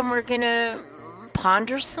back and we're going to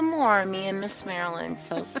ponder some more, me and Miss Marilyn.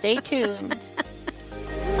 So stay tuned.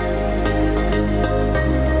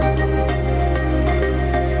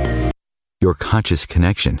 Your conscious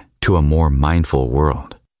connection to a more mindful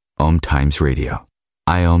world. Om Times Radio.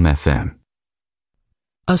 IOM FM.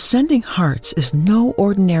 Ascending Hearts is no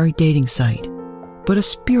ordinary dating site, but a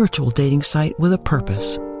spiritual dating site with a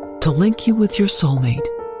purpose, to link you with your soulmate.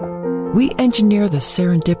 We engineer the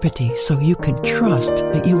serendipity so you can trust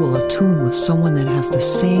that you will attune with someone that has the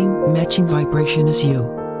same matching vibration as you.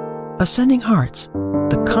 Ascending Hearts,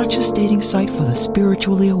 the conscious dating site for the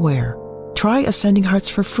spiritually aware. Try Ascending Hearts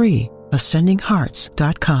for free.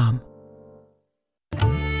 AscendingHearts.com.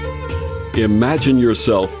 Imagine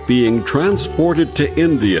yourself being transported to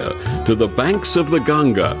India, to the banks of the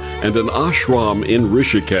Ganga and an ashram in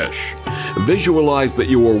Rishikesh. Visualize that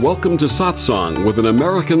you are welcome to satsang with an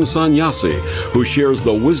American sannyasi who shares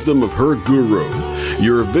the wisdom of her guru.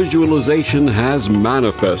 Your visualization has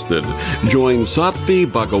manifested. Join Sattvi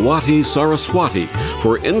Bhagawati Saraswati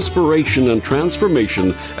for inspiration and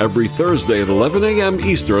transformation every Thursday at 11 a.m.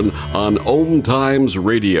 Eastern on Om Times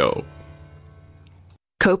Radio.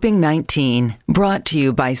 Coping-19, brought to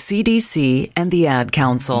you by CDC and the Ad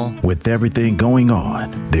Council. With everything going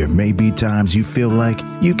on, there may be times you feel like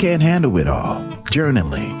you can't handle it all.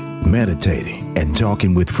 Journaling, meditating, and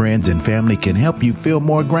talking with friends and family can help you feel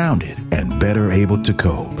more grounded and better able to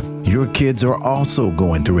cope. Your kids are also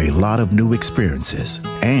going through a lot of new experiences,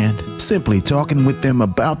 and simply talking with them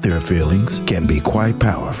about their feelings can be quite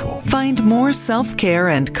powerful. Find more self-care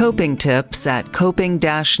and coping tips at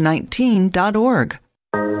coping-19.org.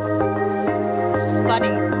 Funny.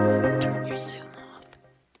 Turn your Zoom off.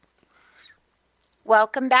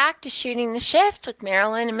 Welcome back to Shooting the Shift with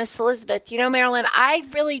Marilyn and Miss Elizabeth. Marilyn, I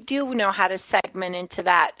really do know how to segment into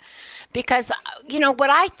that, because, what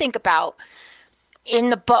I think about in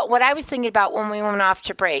the book, what I was thinking about when we went off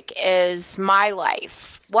to break is my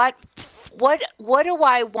life. What do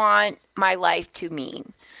I want my life to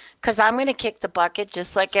mean? Because I'm going to kick the bucket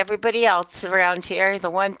just like everybody else around here.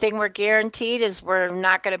 The one thing we're guaranteed is we're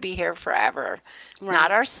not going to be here forever. Right.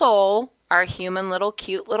 Not our soul, our human little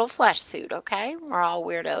cute little flesh suit, okay? We're all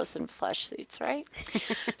weirdos in flesh suits, right?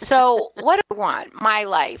 So what do I want? My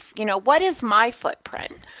life. What is my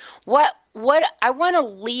footprint? What I want to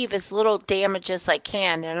leave as little damage as I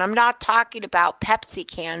can. And I'm not talking about Pepsi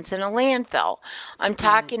cans in a landfill. I'm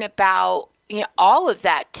talking about all of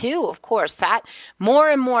that too, of course. That more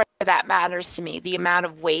and more that matters to me, the amount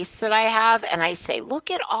of waste that I have. And I say,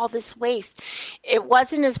 look at all this waste. It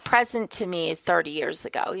wasn't as present to me as 30 years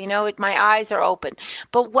ago. My eyes are open.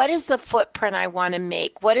 But what is the footprint I want to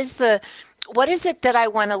make? What is it that I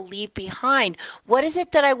want to leave behind? What is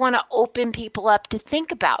it that I want to open people up to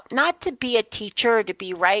think about? Not to be a teacher or to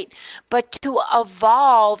be right, but to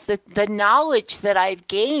evolve the knowledge that I've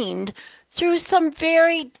gained through some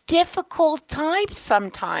very difficult times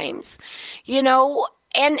sometimes,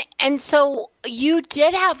 and so you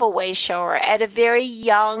did have a way shower at a very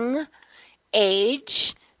young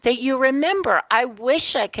age that you remember. I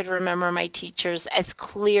wish I could remember my teachers as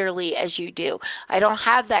clearly as you do. I don't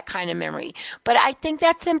have that kind of memory, but I think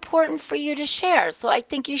that's important for you to share. So I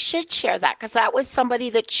think you should share that, because that was somebody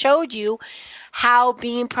that showed you how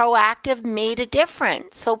being proactive made a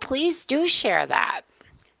difference. So please do share that.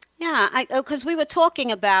 Yeah, because we were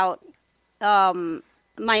talking about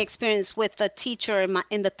my experience with a teacher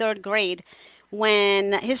in the third grade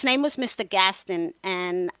when his name was Mr. Gaston,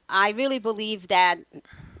 and I really believe that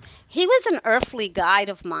he was an earthly guide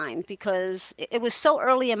of mine because it was so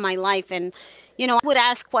early in my life. And, I would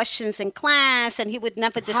ask questions in class and he would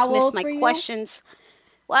never dismiss my questions.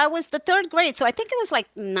 Well, I was the third grade, so I think it was like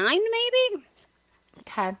 9 maybe.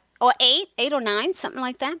 Okay. Or 8 or 9, something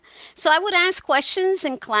like that. So I would ask questions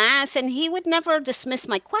in class and he would never dismiss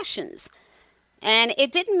my questions. And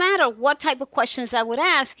it didn't matter what type of questions I would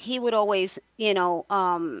ask, he would always,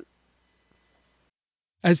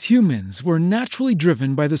 As humans, we're naturally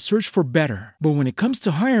driven by the search for better. But when it comes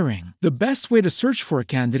to hiring, the best way to search for a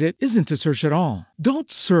candidate isn't to search at all.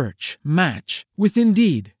 Don't search, match with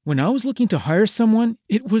Indeed. When I was looking to hire someone,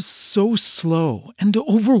 it was so slow and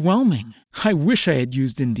overwhelming. I wish I had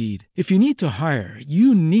used Indeed. If you need to hire,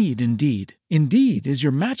 you need Indeed. Indeed is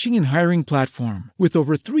your matching and hiring platform with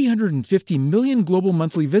over 350 million global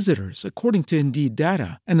monthly visitors, according to Indeed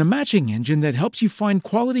data, and a matching engine that helps you find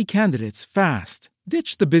quality candidates fast.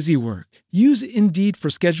 Ditch the busy work. Use Indeed for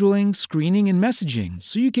scheduling, screening, and messaging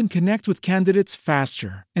so you can connect with candidates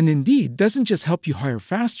faster. And Indeed doesn't just help you hire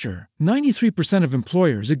faster. 93% of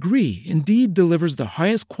employers agree Indeed delivers the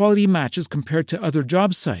highest quality matches compared to other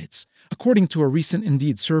job sites, according to a recent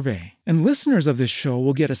Indeed survey. And listeners of this show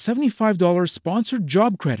will get a $75 sponsored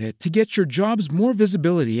job credit to get your jobs more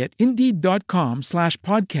visibility at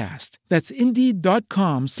Indeed.com/podcast. That's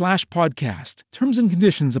Indeed.com/podcast. Terms and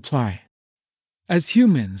conditions apply. As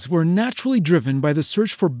humans, we're naturally driven by the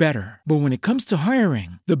search for better. But when it comes to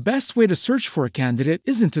hiring, the best way to search for a candidate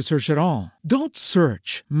isn't to search at all. Don't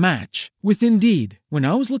search, match with Indeed. When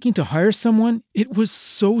I was looking to hire someone, it was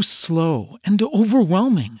so slow and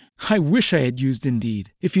overwhelming. I wish I had used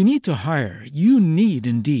Indeed. If you need to hire, you need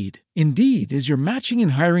Indeed. Indeed is your matching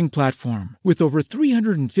and hiring platform with over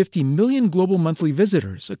 350 million global monthly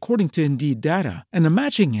visitors, according to Indeed data, and a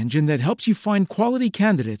matching engine that helps you find quality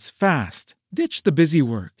candidates fast. Ditch the busy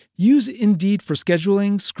work. Use Indeed for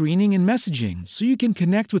scheduling, screening, and messaging so you can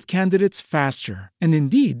connect with candidates faster. And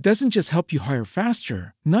Indeed doesn't just help you hire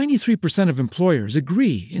faster. 93% of employers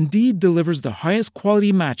agree Indeed delivers the highest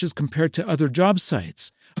quality matches compared to other job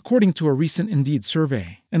sites, according to a recent Indeed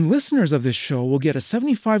survey. And listeners of this show will get a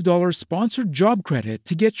 $75 sponsored job credit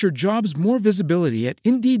to get your jobs more visibility at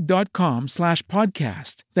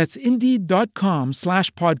Indeed.com/podcast. That's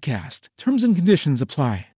Indeed.com/podcast. Terms and conditions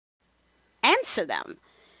apply. Answer them.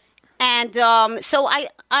 And so I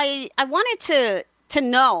wanted to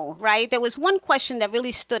know, right? There was one question that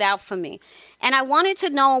really stood out for me. And I wanted to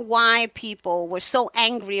know why people were so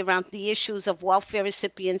angry around the issues of welfare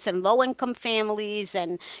recipients and low-income families,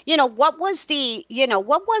 and what was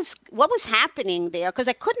happening there, because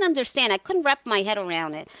I couldn't understand. I couldn't wrap my head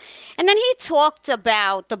around it. And then he talked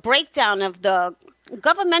about the breakdown of the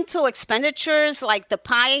governmental expenditures, like the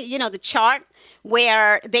pie, the chart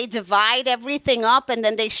where they divide everything up and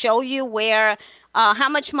then they show you where how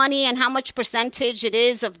much money and how much percentage it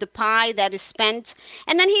is of the pie that is spent.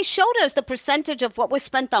 And then he showed us the percentage of what was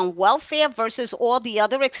spent on welfare versus all the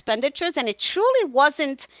other expenditures. And it truly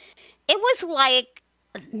wasn't, it was like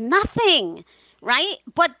nothing, right?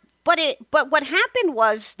 But what happened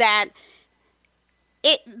was that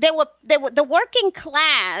they were the working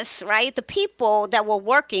class, right? The people that were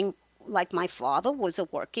working, like my father was a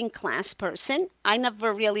working class person. I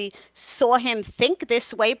never really saw him think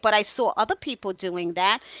this way, but I saw other people doing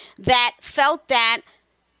that felt that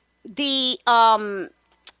the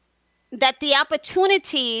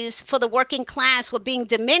opportunities for the working class were being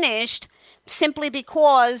diminished simply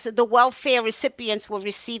because the welfare recipients were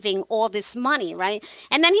receiving all this money, right?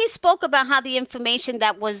 And then he spoke about how the information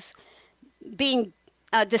that was being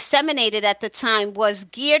disseminated at the time was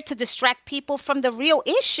geared to distract people from the real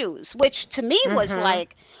issues, which to me was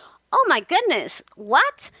like, oh my goodness,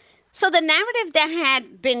 what? So the narrative that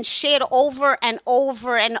had been shared over and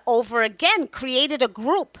over and over again created a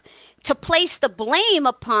group to place the blame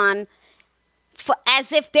upon,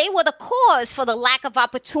 as if they were the cause for the lack of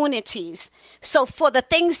opportunities. So for the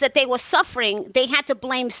things that they were suffering, they had to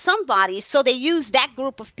blame somebody. So they used that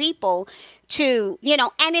group of people to,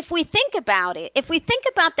 and if we think about it, that was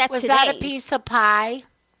today. Was that a piece of pie?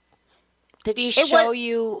 Did he show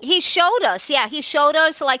you? He showed us. Yeah, he showed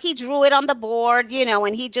us, like, he drew it on the board,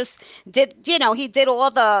 and he just did, he did all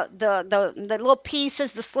the little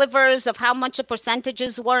pieces, the slivers of how much the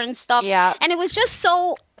percentages were and stuff. Yeah. And it was just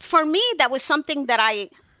so, for me, that was something that I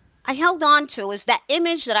held on to, is that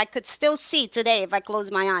image that I could still see today if I close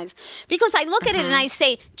my eyes. Because I look at it and I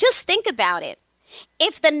say, just think about it.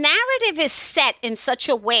 If the narrative is set in such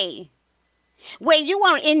a way where you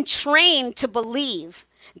are entrained to believe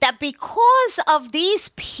that because of these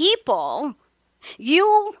people,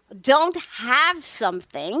 you don't have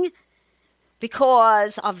something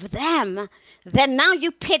because of them, then now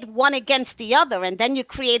you pit one against the other, and then you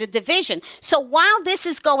create a division. So while this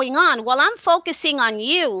is going on, while I'm focusing on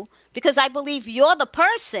you, because I believe you're the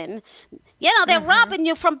person, they're robbing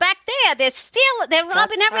you from back there. They're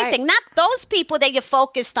robbing everything. Right. Not those people that you're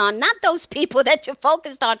focused on,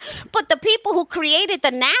 but the people who created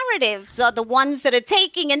the narratives are the ones that are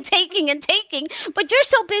taking and taking and taking. But you're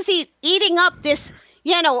so busy eating up this,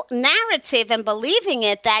 narrative and believing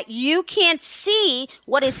it that you can't see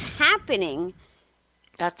what is happening.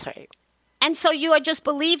 That's right. And so you are just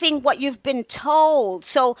believing what you've been told.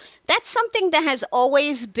 So that's something that has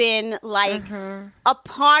always been like a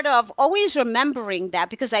part of always remembering that,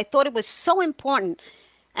 because I thought it was so important.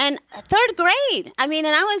 And third grade, and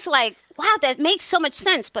I was like, wow, that makes so much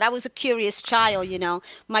sense. But I was a curious child,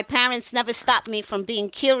 My parents never stopped me from being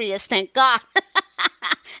curious, thank God.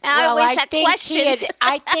 And I always had questions.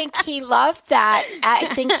 I think he loved that.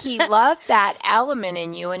 I think he loved that element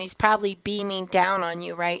in you, and he's probably beaming down on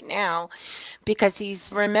you right now because he's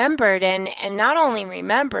remembered, and not only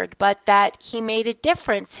remembered, but that he made a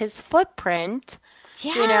difference. His footprint,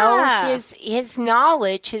 his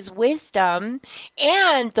knowledge, his wisdom,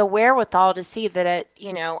 and the wherewithal to see that a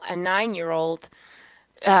 9-year-old.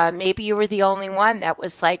 Maybe you were the only one that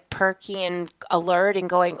was like perky and alert and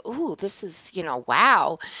going, ooh, this is,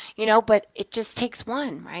 wow, but it just takes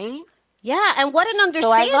one, right? Yeah. And what an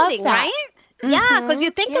understanding, right? Yeah. Because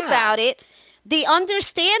you think about it, the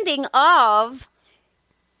understanding of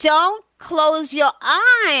don't close your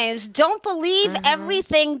eyes. Don't believe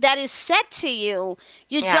everything that is said to you.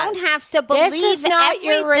 You don't have to believe this is not everything.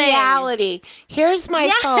 Your reality. Here's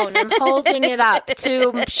my phone. I'm holding it up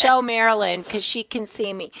to show Marilyn because she can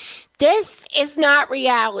see me. This is not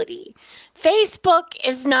reality. Facebook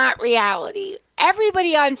is not reality.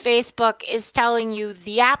 Everybody on Facebook is telling you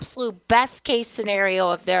the absolute best case scenario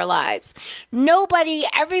of their lives.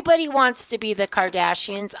 Everybody wants to be the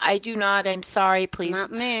Kardashians. I do not. I'm sorry. Please,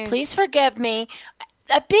 not me. Please forgive me.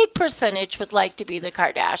 A big percentage would like to be the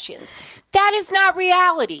Kardashians. That is not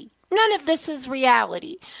reality. None of this is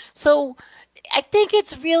reality. So I think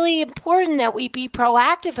it's really important that we be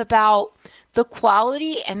proactive about the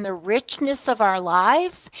quality and the richness of our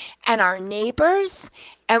lives and our neighbors,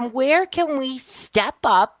 and where can we step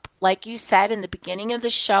up, like you said in the beginning of the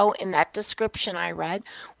show in that description I read,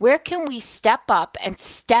 where can we step up and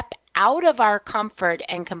step out of our comfort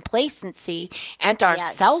and complacency and our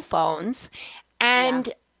cell phones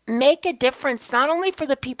and make a difference not only for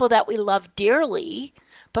the people that we love dearly,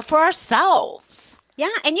 but for ourselves. Yeah,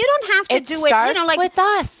 and you don't have to do it, starts with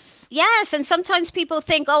us. Yes, and sometimes people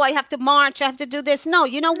think, oh, I have to march, I have to do this. No,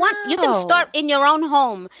 you know what? You can start in your own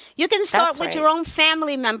home. You can start with your own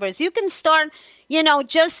family members. You can start,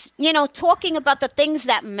 talking about the things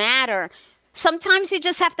that matter. Sometimes you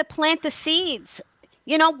just have to plant the seeds,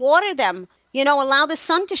 water them, allow the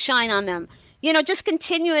sun to shine on them. Just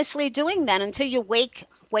continuously doing that until you wake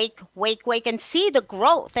and see the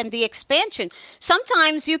growth and the expansion.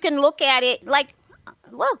 Sometimes you can look at it like,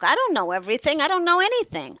 look, I don't know everything. I don't know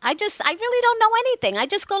anything. I really don't know anything. I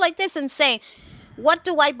just go like this and say, what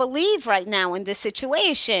do I believe right now in this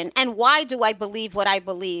situation? And why do I believe what I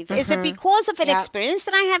believe? Is it because of an experience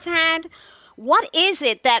that I have had? What is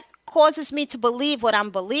it that causes me to believe what I'm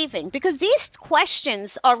believing? Because these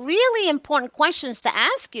questions are really important questions to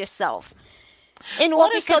ask yourself in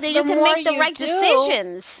order so that you can make the right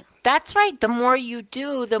decisions. That's right. The more you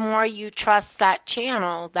do, the more you trust that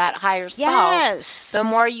channel, that higher self. Yes. The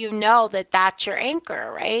more you know that that's your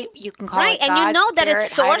anchor, right? You can call it God, and you know that spirit,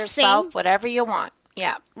 it's sourcing, higher self, whatever you want.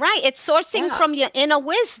 Yeah. Right. It's sourcing from your inner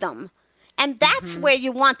wisdom. And that's where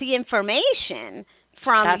you want the information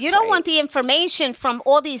from. That's you don't want the information from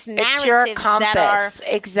all these narratives it's your compass. That are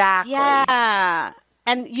exactly. Yeah.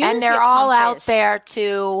 And they're all out there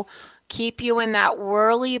to keep you in that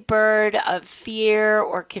whirly bird of fear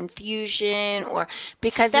or confusion, or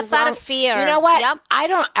because step out of fear. You know what? Yep. I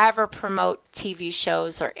don't ever promote TV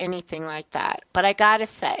shows or anything like that. But I got to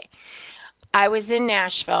say, I was in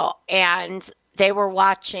Nashville and they were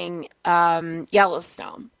watching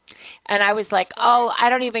Yellowstone. And I was like, oh, I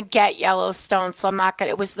don't even get Yellowstone, so I'm not going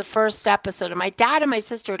to. It was the first episode. And my dad and my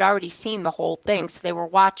sister had already seen the whole thing, so they were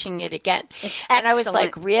watching it again. It's and I was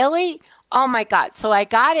like, really? Oh, my God. So I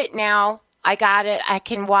got it now. I got it. I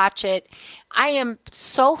can watch it. I am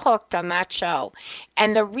so hooked on that show.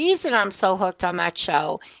 And the reason I'm so hooked on that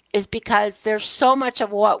show is because there's so much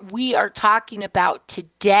of what we are talking about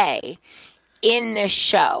today in this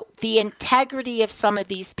show, the integrity of some of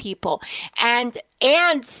these people and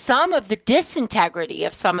some of the disintegrity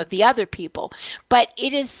of some of the other people. But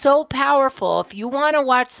it is so powerful. If you want to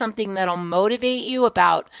watch something that'll motivate you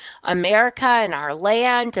about America and our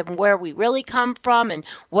land and where we really come from and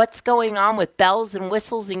what's going on with bells and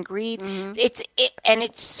whistles and greed,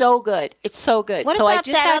 it's so good. It's so good. What so about I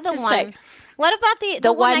just that have other to one? say, what about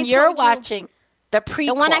the one you're watching, the prequel?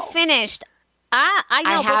 The one I finished. I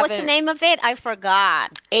know, but what's the name of it? I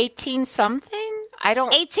forgot. 18-something? I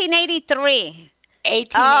don't... 1883.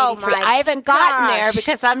 1883. Oh, my I haven't gotten there gosh.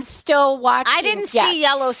 because I'm still watching. I didn't see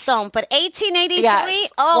Yellowstone, but 1883? Yes.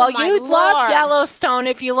 Oh, well, my you Lord. love Yellowstone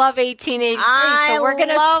if you love 1883. I so we're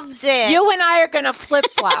gonna, loved it. You and I are going to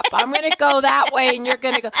flip-flop. I'm going to go that way and you're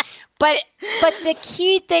going to go. But the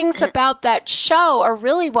key things about that show are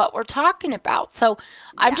really what we're talking about. So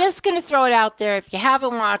I'm just going to throw it out there. If you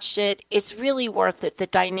haven't watched it, it's really worth it, the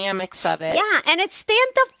dynamics of it. Yeah, and it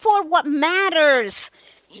stands up for what matters.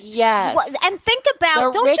 Yes. And think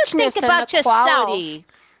about, don't just think about yourself.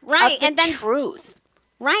 Right. And then truth.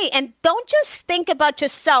 Right. And don't just think about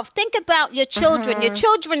yourself. Think about your children, your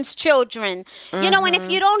children's children. You know, and if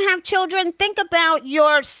you don't have children, think about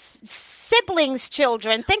your siblings'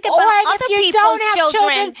 children. Think about other people's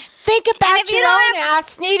children. Think about your own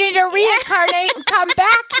ass needing to reincarnate and come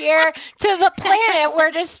back here to the planet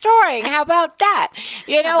we're destroying. How about that?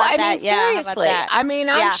 You know, I mean, seriously. I mean,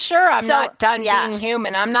 I'm sure I'm not done being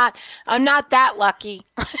human. I'm not that lucky.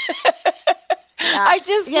 I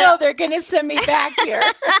just know they're going to send me back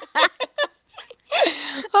here.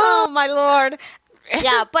 Oh, my Lord.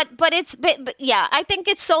 Yeah, but I think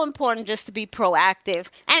it's so important just to be proactive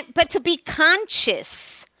but to be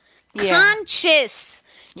conscious in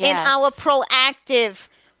our proactive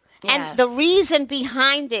and the reason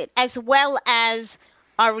behind it, as well as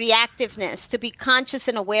our reactiveness, to be conscious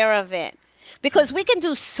and aware of it, because we can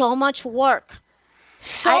do so much work.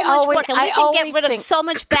 Work, and we can get rid of so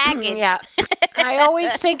much baggage. I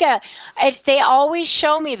always think they always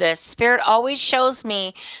show me this. Spirit always shows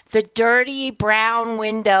me the dirty brown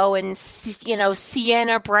window and,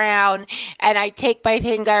 sienna brown, and I take my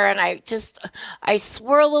finger and I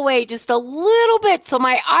swirl away just a little bit so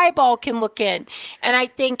my eyeball can look in. And I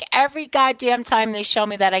think every goddamn time they show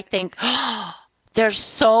me that, I think, there's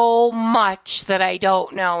so much that I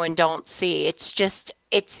don't know and don't see. It's just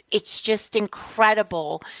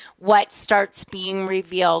incredible what starts being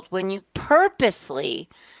revealed when you purposely,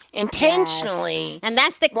 intentionally, and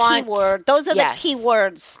that's the key word. Those are the key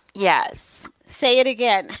words. Yes. Say it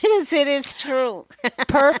again, because it is true.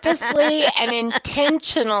 Purposely and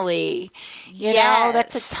intentionally. You know,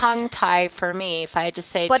 that's a tongue tie for me, if I had to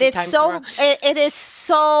say it. But it is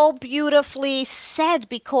so beautifully said,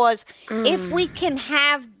 because if we can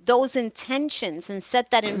have those intentions and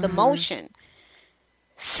set that into motion,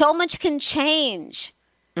 so much can change.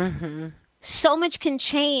 So much can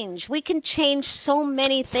change. We can change so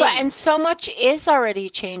many things. And so much is already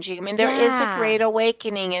changing. I mean, there is a great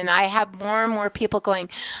awakening, and I have more and more people going,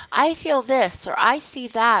 I feel this, or I see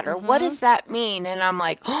that, or what does that mean? And I'm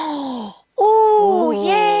like, oh,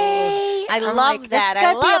 yay. I love that. This is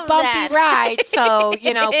going to be a bumpy ride. So,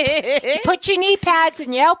 put your knee pads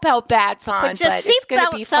and your elbow pads on. Put your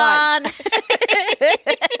seatbelts on.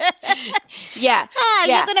 You're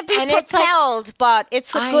going to be propelled, but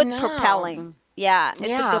it's a good propelling. Yeah,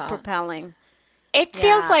 it's a good propelling. It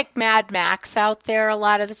feels like Mad Max out there a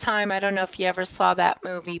lot of the time. I don't know if you ever saw that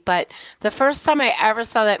movie, but the first time I ever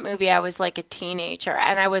saw that movie, I was like a teenager,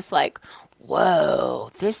 and I was like, whoa,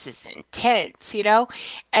 this is intense,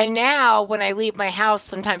 And now when I leave my house,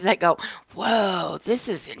 sometimes I go, whoa, this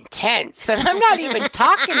is intense. And I'm not even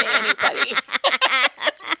talking to anybody.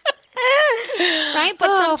 Right?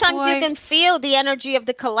 But sometimes you can feel the energy of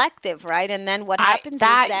the collective, right? And then what happens is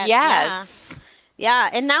that... Yes. Yeah.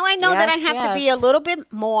 And now I know that I have to be a little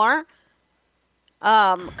bit more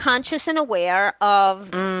conscious and aware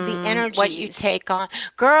of the energy. What you take on.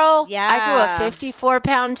 Girl, I grew a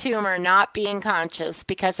 54-pound tumor not being conscious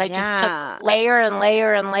because I just took layer and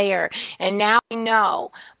layer and layer. And now I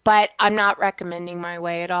know. But I'm not recommending my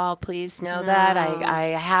way at all. Please know that. I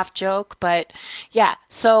half joke. But,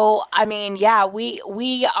 So, I mean,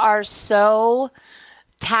 we are so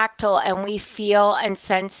tactile and we feel and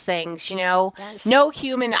sense things, Yes. No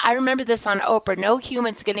human, I remember this on Oprah, no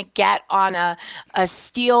human's going to get on a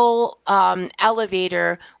steel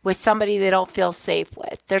elevator with somebody they don't feel safe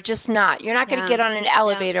with. They're just not. You're not going to get on an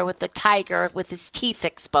elevator with a tiger with his teeth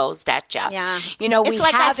exposed at you. Yeah. We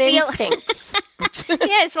like have instincts.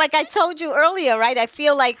 Yeah, it's like I told you earlier, right? I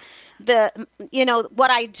feel like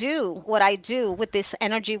what I do with this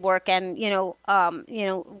energy work and,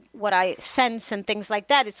 what I sense and things like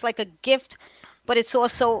that, it's like a gift, but it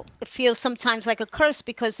feels sometimes like a curse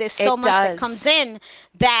because there's so much that comes in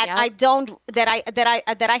that I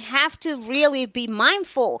have to really be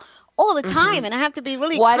mindful all the time, and I have to be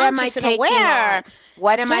really conscious and aware.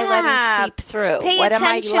 What am I letting seep through? What am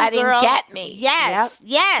I letting get me? Yes,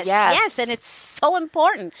 and it's so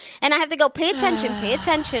important. And I have to go, pay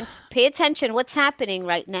attention. What's happening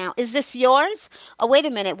right now? Is this yours? Oh, wait a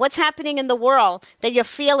minute. What's happening in the world that you're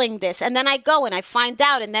feeling this? And then I go and I find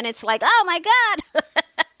out, and then it's like, oh my God.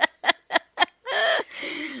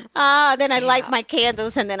 Then I light my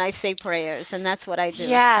candles and then I say prayers, and that's what I do.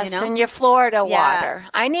 Yes, and your Florida water.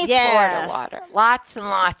 I need Florida water. Lots and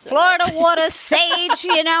lots of Florida water, sage,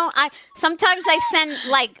 sometimes I send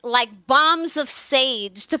like bombs of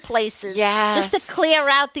sage to places just to clear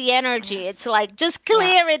out the energy. It's like, just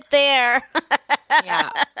clear it there.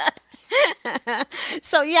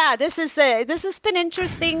 So this has been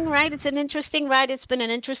interesting, right? It's an interesting ride. It's been an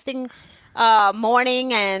interesting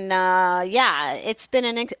morning, and it's been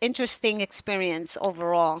an interesting experience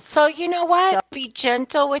overall. So you know what? Be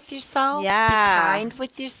gentle with yourself. Yeah. Be kind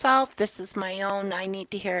with yourself. This is my own. I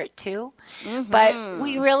need to hear it too. Mm-hmm. But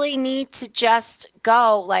we really need to just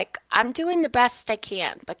go like, I'm doing the best I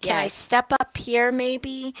can, but can I step up here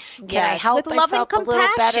maybe? Can I help with myself a little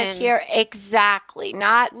better here? Exactly.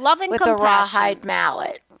 Not love and with compassion. a rawhide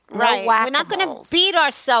mallet. Right. No, we're not going to beat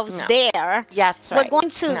ourselves there. Yes, right. We're going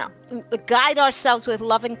to guide ourselves with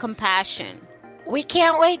love and compassion. We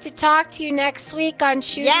can't wait to talk to you next week on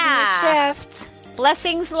Shooting the Shift.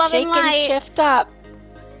 Blessings, love, Shake and light. And shift up.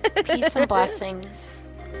 Peace and blessings.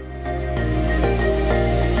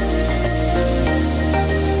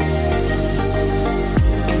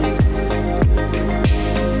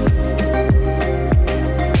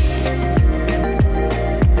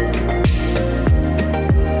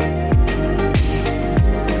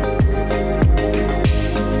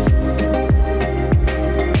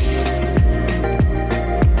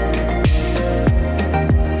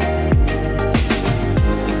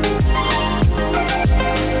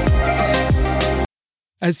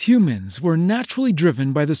 As humans, we're naturally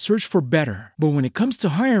driven by the search for better. But when it comes to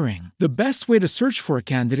hiring, the best way to search for a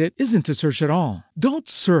candidate isn't to search at all. Don't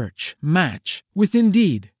search, match with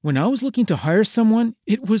Indeed. When I was looking to hire someone,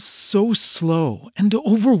 it was so slow and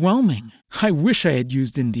overwhelming. I wish I had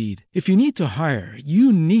used Indeed. If you need to hire,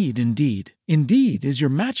 you need Indeed. Indeed is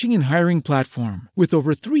your matching and hiring platform with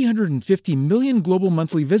over 350 million global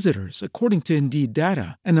monthly visitors, according to Indeed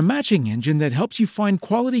data, and a matching engine that helps you find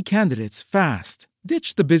quality candidates fast.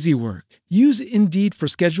 Ditch the busy work. Use Indeed for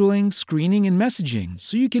scheduling, screening, and messaging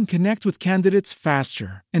so you can connect with candidates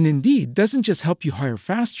faster. And Indeed doesn't just help you hire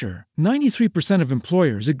faster. 93% of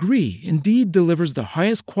employers agree Indeed delivers the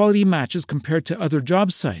highest quality matches compared to other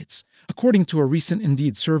job sites, according to a recent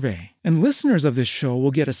Indeed survey. And listeners of this show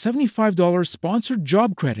will get a $75 sponsored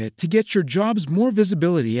job credit to get your jobs more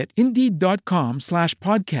visibility at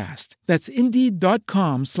Indeed.com/podcast. That's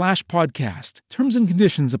Indeed.com/podcast. Terms and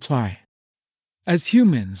conditions apply. As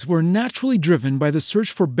humans, we're naturally driven by the search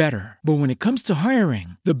for better. But when it comes to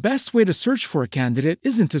hiring, the best way to search for a candidate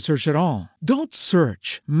isn't to search at all. Don't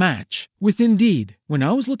search, match with Indeed. When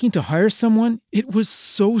I was looking to hire someone, it was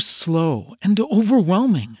so slow and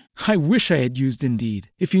overwhelming. I wish I had used Indeed.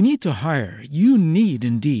 If you need to hire, you need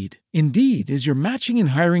Indeed. Indeed is your matching and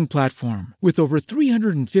hiring platform with over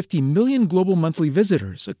 350 million global monthly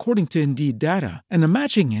visitors, according to Indeed data, and a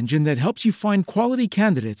matching engine that helps you find quality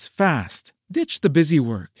candidates fast. Ditch the busy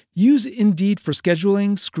work. Use Indeed for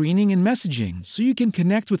scheduling, screening, and messaging so you can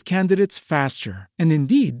connect with candidates faster. And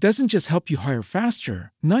Indeed doesn't just help you hire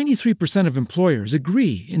faster. 93% of employers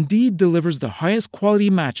agree Indeed delivers the highest quality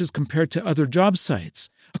matches compared to other job sites,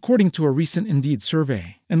 according to a recent Indeed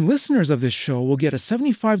survey. And listeners of this show will get a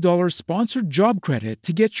 $75 sponsored job credit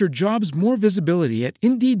to get your jobs more visibility at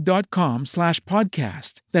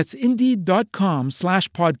Indeed.com/podcast. That's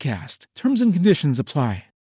Indeed.com/podcast. Terms and conditions apply.